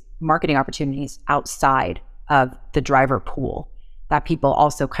opportunities, marketing opportunities outside of the driver pool that people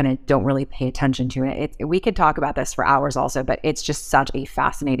also kind of don't really pay attention to. We could talk about this for hours also, but it's just such a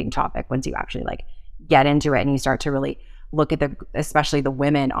fascinating topic once you actually get into it and you start to really look at especially the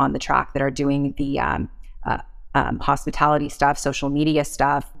women on the track that are doing the hospitality stuff, social media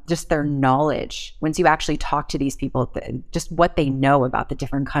stuff, just their knowledge. Once you actually talk to these people, just what they know about the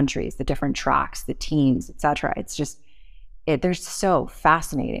different countries, the different tracks, the teams, etc. It's just, they're so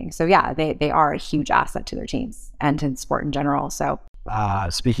fascinating. So yeah, they are a huge asset to their teams and to sport in general. So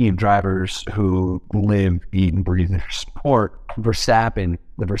speaking of drivers who live, eat, and breathe their sport, the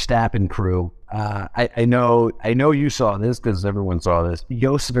Verstappen crew. I know you saw this because everyone saw this.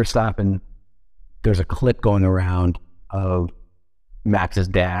 Jos Verstappen, there's a clip going around of Max's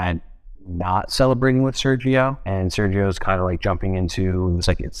dad not celebrating with Sergio, and Sergio's kind of jumping into,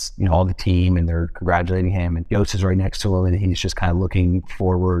 it's all the team, and they're congratulating him, and Jos is right next to him, and he's just kind of looking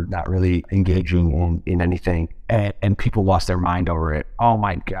forward, not really engaging in anything, and people lost their mind over it. Oh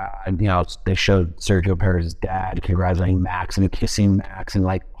my God, they showed Sergio Perez's dad congratulating Max and kissing Max and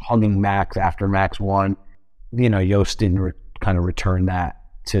hugging Max after Max won. Jos didn't kind of return that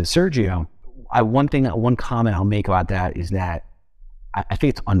to Sergio. One comment I'll make about that is that I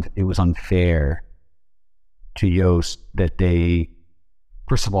think it was unfair to Jos that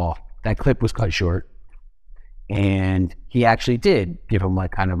first of all, that clip was cut short, and he actually did give him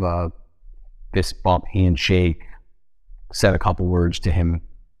kind of a fist bump, handshake, said a couple words to him.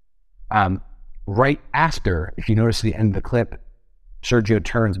 Right after, if you notice at the end of the clip, Sergio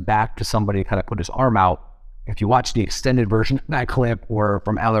turns back to somebody, kind of put his arm out. If you watch the extended version of that clip or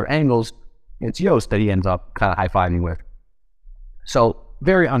from other angles, it's Jos that he ends up kind of high-fiving with. So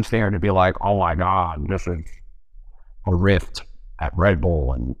very unfair to be like, oh my God, this is a rift at Red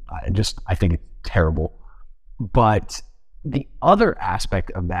Bull. And I think it's terrible. But the other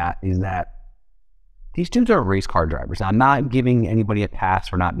aspect of that is that these dudes are race car drivers. Now, I'm not giving anybody a pass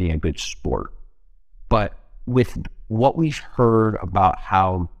for not being a good sport. But with what we've heard about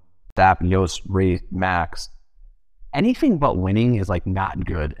how Jos raised Max, anything but winning is like not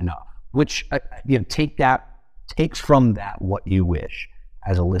good enough, which, takes from that what you wish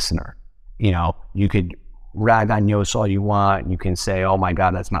as a listener. You could rag on Yost all you want. You can say, oh my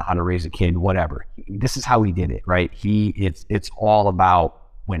God, that's not how to raise a kid, whatever. This is how he did it, right? It's all about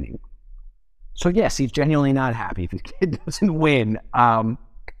winning. So yes, he's genuinely not happy if his kid doesn't win. And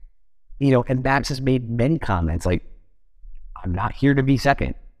Max has made many comments like, I'm not here to be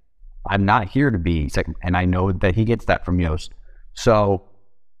second. I'm not here to be second. And I know that he gets that from Yost. So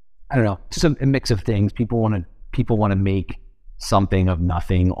I don't know, just a mix of things. People want to make something of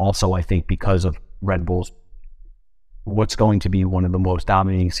nothing. Also, I think because of Red Bull's what's going to be one of the most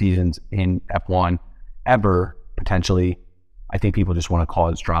dominating seasons in F1 ever, potentially, I think people just want to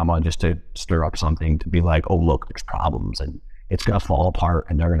cause drama just to stir up something, to be like, oh, look, there's problems and it's going to fall apart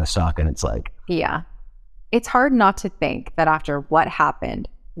and they're going to suck. And it's like, yeah, it's hard not to think that after what happened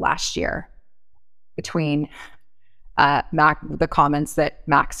last year between the comments that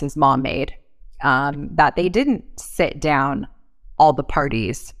Max's mom made, that they didn't sit down all the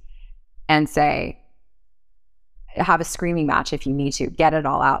parties and say, have a screaming match if you need to, get it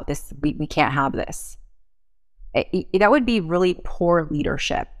all out. We can't have this. That would be really poor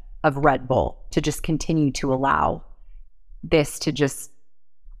leadership of Red Bull to just continue to allow this to just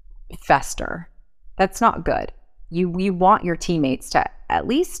fester. That's not good. You want your teammates to at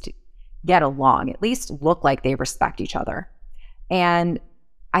least get along, at least look like they respect each other. And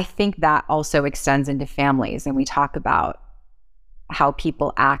I think that also extends into families. And we talk about how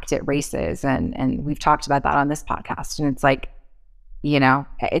people act at races, and we've talked about that on this podcast. And it's like,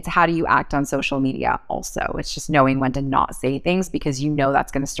 it's how do you act on social media also. It's just knowing when to not say things, because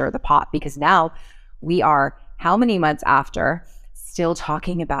that's going to stir the pot. Because now we are how many months after still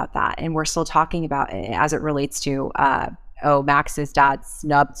talking about that, and we're still talking about it as it relates to Max's dad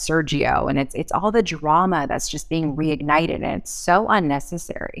snubbed Sergio, and it's all the drama that's just being reignited, and it's so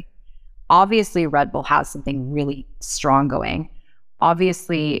unnecessary. Obviously, Red Bull has something really strong going.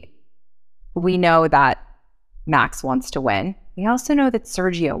 Obviously, we know that Max wants to win. We also know that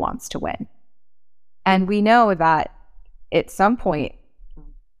Sergio wants to win. And we know that at some point,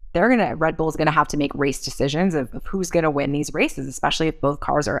 Red Bull's going to have to make race decisions of who's going to win these races, especially if both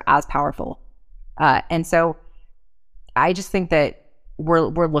cars are as powerful. And so I just think that we're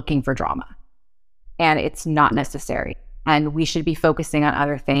looking for drama, and it's not necessary. And we should be focusing on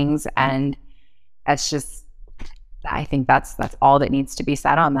other things. And I think that's all that needs to be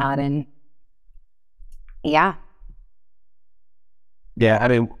said on that. And yeah. Yeah, I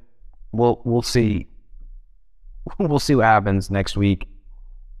mean, we'll see. We'll see what happens next week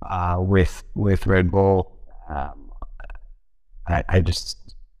with Red Bull. I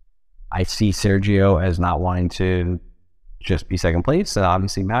see Sergio as not wanting to just be second place, and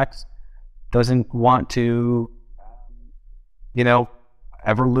obviously Max doesn't want to,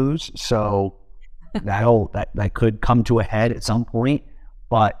 ever lose. So that could come to a head at some point.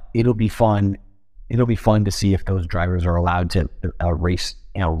 But it'll be fun. It'll be fun to see if those drivers are allowed to race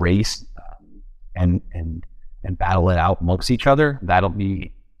and battle it out amongst each other. That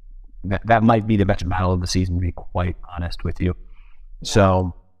might be the best battle of the season, to be quite honest with you.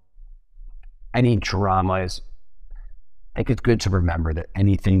 So any drama is, I think it's good to remember that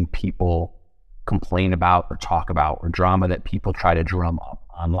anything people complain about or talk about, or drama that people try to drum up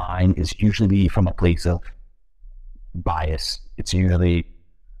online, is usually from a place of bias. It's usually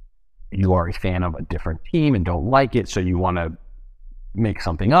you are a fan of a different team and don't like it, so you want to make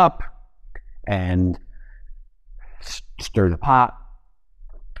something up and stir the pot.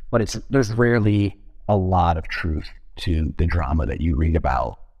 But there's rarely a lot of truth to the drama that you read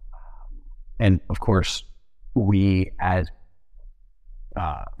about. And of course, we as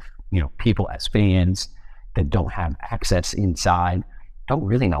people, as fans that don't have access inside, don't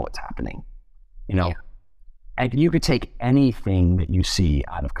really know what's happening. Yeah. And you could take anything that you see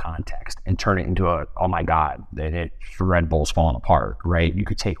out of context and turn it into oh my God, that Red Bull's falling apart, right? You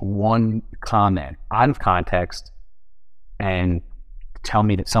could take one comment out of context and tell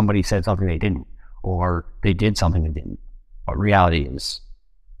me that somebody said something they didn't, or they did something they didn't. But reality is,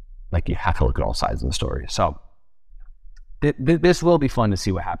 like, you have to look at all sides of the story. So this will be fun to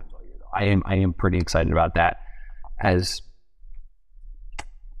see what happens all year, though. I am pretty excited about that. As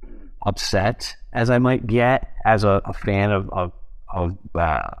upset as I might get as a fan of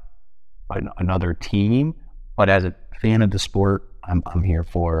another team, but as a fan of the sport, I'm here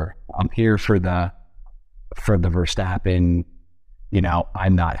for the Verstappen.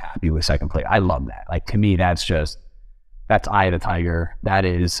 I'm not happy with second place. I love that. Like, to me, that's eye of the tiger. That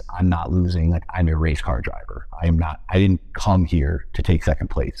is, I'm not losing. Like, I'm a race car driver. I didn't come here to take second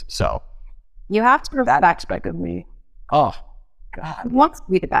place. So you have to respect that aspect of me. Oh, God. He wants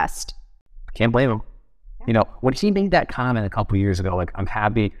to be the best. Can't blame him. You know, when he made that comment a couple years ago, like,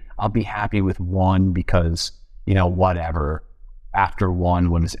 I'll be happy with one because, you know, whatever. After one,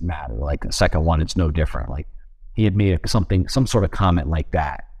 what does it matter? Like the second one, it's no different. Like he had made some sort of comment like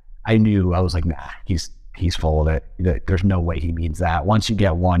that. I was like, nah, he's full of it. There's no way he means that. Once you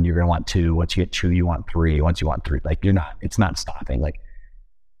get one, you're going to want two. Once you get two, you want three. Once you want three, like it's not stopping. Like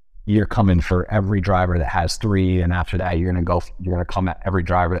you're coming for every driver that has three. And after that, you're going to come at every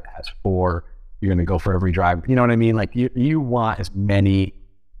driver that has four. You're going to go for every driver. You know what I mean? Like you want as many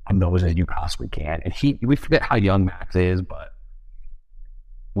of those as you possibly can. And we forget how young Max is, but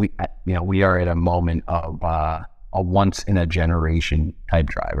we are at a moment of a once in a generation type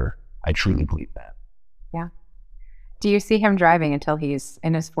driver. I truly believe that. Yeah. Do you see him driving until he's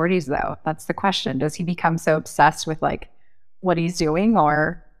in his 40s though? That's the question. Does he become so obsessed with like what he's doing,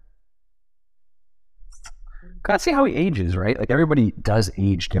 or? Gotta see how he ages, right? Like everybody does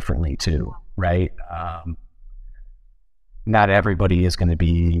age differently too, right? Not everybody is going to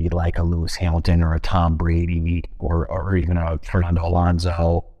be like a Lewis Hamilton or a Tom Brady or even a Fernando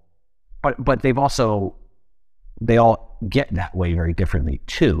Alonso, but they all get that way very differently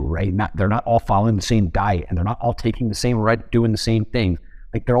too, right? They're not all following the same diet, and they're not all taking the same route, doing the same thing.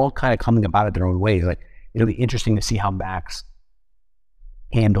 Like they're all kind of coming about it their own way. Like it'll be interesting to see how Max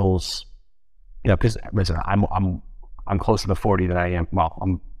handles, you know, because listen, I'm closer to 40 than I am. Well,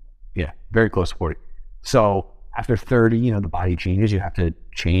 I'm very close to 40. So after 30, you know, the body changes. You have to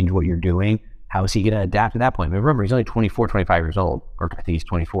change what you're doing. How is he going to adapt at that point? I mean, remember, he's only 24, 25 years old, or I think he's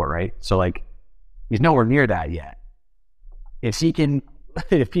 24, right? So like, he's nowhere near that yet. If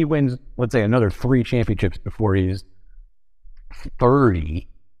he wins, let's say another 3 championships before he's 30,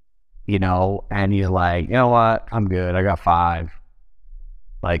 you know, and he's like, you know what, I'm good. I got 5,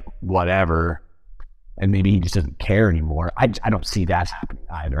 like whatever. And maybe he just doesn't care anymore. I don't see that happening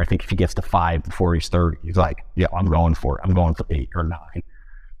either. I think if he gets to 5 before he's 30, he's like, yeah, I'm going for it. I'm going for 8 or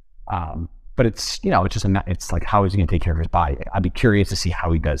 9. But it's, you know, it's like, how is he going to take care of his body? I'd be curious to see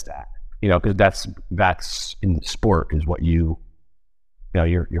how he does that. You know, because that's in the sport is what you're. I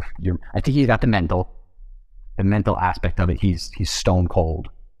think he's got the mental aspect of it. He's stone cold.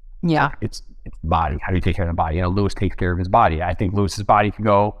 Yeah, it's body. How do you take care of the body? You know, Lewis takes care of his body. I think Lewis's body could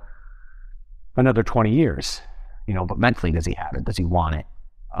go another 20 years. You know, but mentally, does he have it? Does he want it?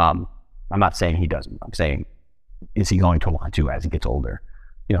 I'm not saying he doesn't. I'm saying, is he going to want to as he gets older?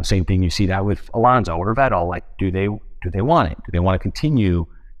 You know, same thing. You see that with Alonso or Vettel. Like, do they want it? Do they want to continue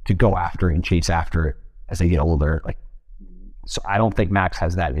to go after it and chase after it as they get older? Like, so I don't think Max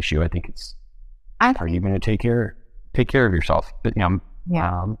has that issue. I think it's, are you going to take care of yourself? But, you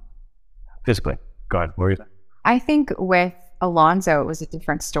know, physically. Go ahead. What were you saying? I think with Alonso, it was a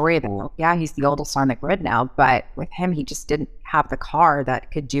different story. Yeah, he's the oldest on the grid now, but with him, he just didn't have the car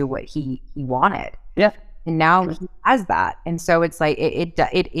that could do what he wanted. Yeah. And now he has that. And so it's like,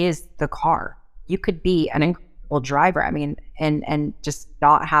 it is the car. You could be an incredible driver. I mean, and just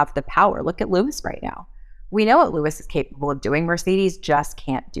not have the power. Look at Lewis right now. We know what Lewis is capable of doing. Mercedes just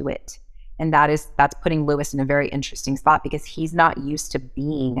can't do it. And that's putting Lewis in a very interesting spot because he's not used to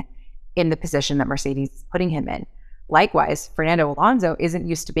being in the position that Mercedes is putting him in. Likewise, Fernando Alonso isn't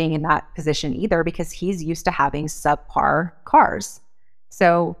used to being in that position either because he's used to having subpar cars.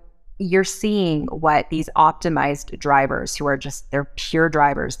 So you're seeing what these optimized drivers who are just, they're pure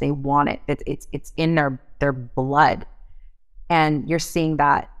drivers. They want it. It's in their blood. And you're seeing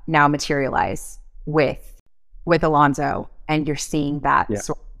that now materialize with Alonso. And you're seeing that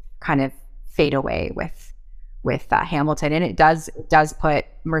sort of kind of fade away with Hamilton. And it does put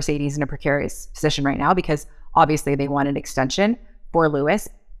Mercedes in a precarious position right now because obviously they want an extension for Lewis,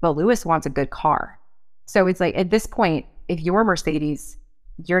 but Lewis wants a good car. So it's like, at this point, if you're Mercedes,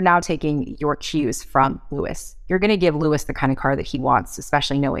 you're now taking your cues from Lewis. You're going to give Lewis the kind of car that he wants,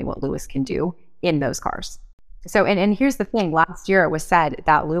 especially knowing what Lewis can do in those cars. So, and here's the thing, last year it was said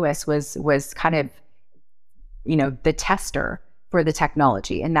that Lewis was kind of, you know, the tester for the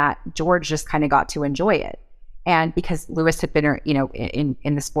technology and that George just kind of got to enjoy it. And because Lewis had been, you know, in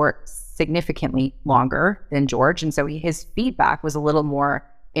the sport significantly longer than George. And so his feedback was a little more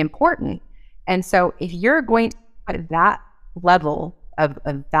important. And so if you're going to put that level of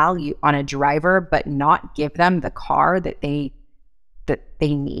value on a driver, but not give them the car that they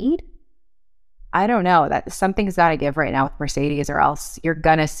need, I don't know, that something's got to give right now with Mercedes, or else you're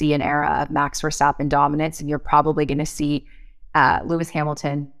going to see an era of Max Verstappen dominance, and you're probably going to see Lewis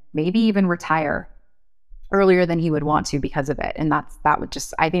Hamilton maybe even retire earlier than he would want to because of it. And that would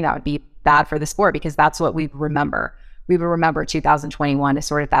just, I think that would be bad for the sport because that's what we remember. We will remember 2021 as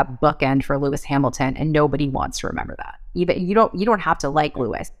sort of that bookend for Lewis Hamilton, and nobody wants to remember that. Even you don't have to like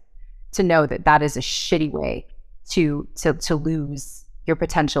Lewis to know that that is a shitty way to lose your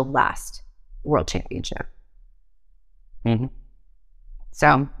potential last world championship. Mm-hmm.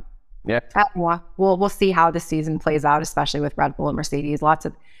 So yeah, we'll see how the season plays out, especially with Red Bull and Mercedes. Lots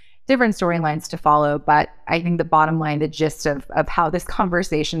of different storylines to follow, but I think the bottom line, the gist of how this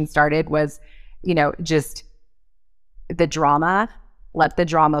conversation started was, just the drama. Let the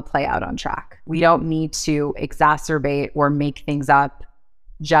drama play out on track. We don't need to exacerbate or make things up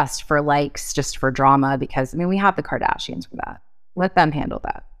just for likes, just for drama, because we have the Kardashians for that. Let them handle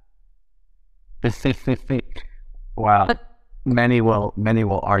that. Wow. Many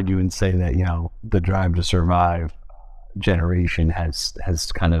will argue and say that, the Drive to Survive generation has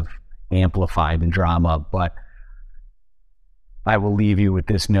kind of amplified the drama, but I will leave you with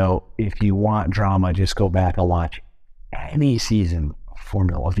this note. If you want drama, just go back and watch any season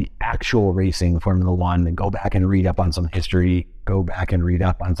of the actual racing Formula One, and go back and read up on some history, go back and read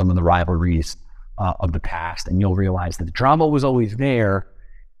up on some of the rivalries of the past, and you'll realize that the drama was always there.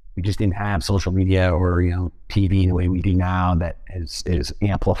 We just didn't have social media or TV the way we do now that is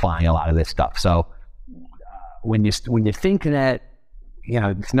amplifying a lot of this stuff. So when you think that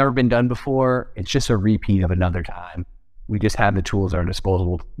it's never been done before, it's just a repeat of another time. We just have the tools at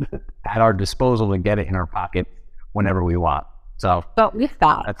our disposal to get it in our pocket whenever we want. So, but with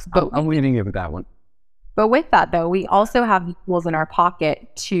that, I'm leaving you with that one. But with that, though, we also have the tools in our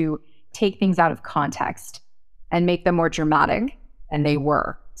pocket to take things out of context and make them more dramatic, and they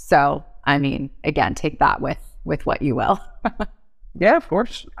were. So, again, take that with what you will. Yeah, of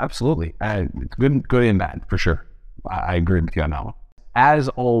course, absolutely. It's good and bad for sure. I agree with you on that one. As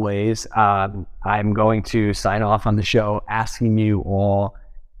always, I'm going to sign off on the show, asking you all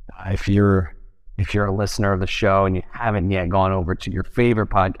if you're a listener of the show and you haven't yet gone over to your favorite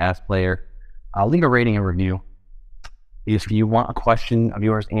podcast player, leave a rating and review. If you want a question of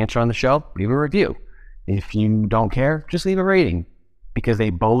yours answered on the show, leave a review. If you don't care, just leave a rating, because they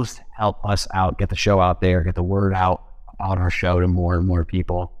both help us out, get the show out there, get the word out about our show to more and more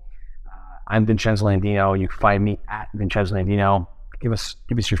people. I'm Vincenzo Landino. You can find me at Vincenzo Landino. Give us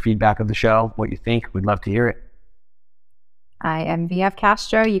your feedback of the show, what you think. We'd love to hear it. I am VF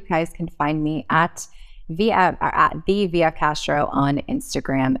Castro. You guys can find me at the VF Castro on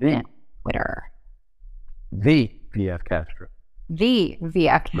Instagram and Twitter. The VF Castro. The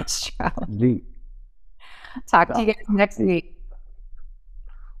VF Castro. The. Talk to you guys next week.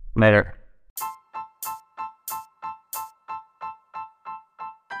 Later.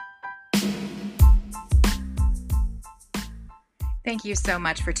 Thank you so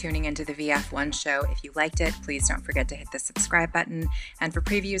much for tuning into the VF1 show. If you liked it, please don't forget to hit the subscribe button. And for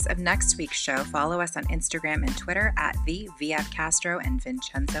previews of next week's show, follow us on Instagram and Twitter at the VF Castro and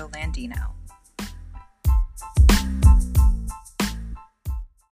Vincenzo Landino.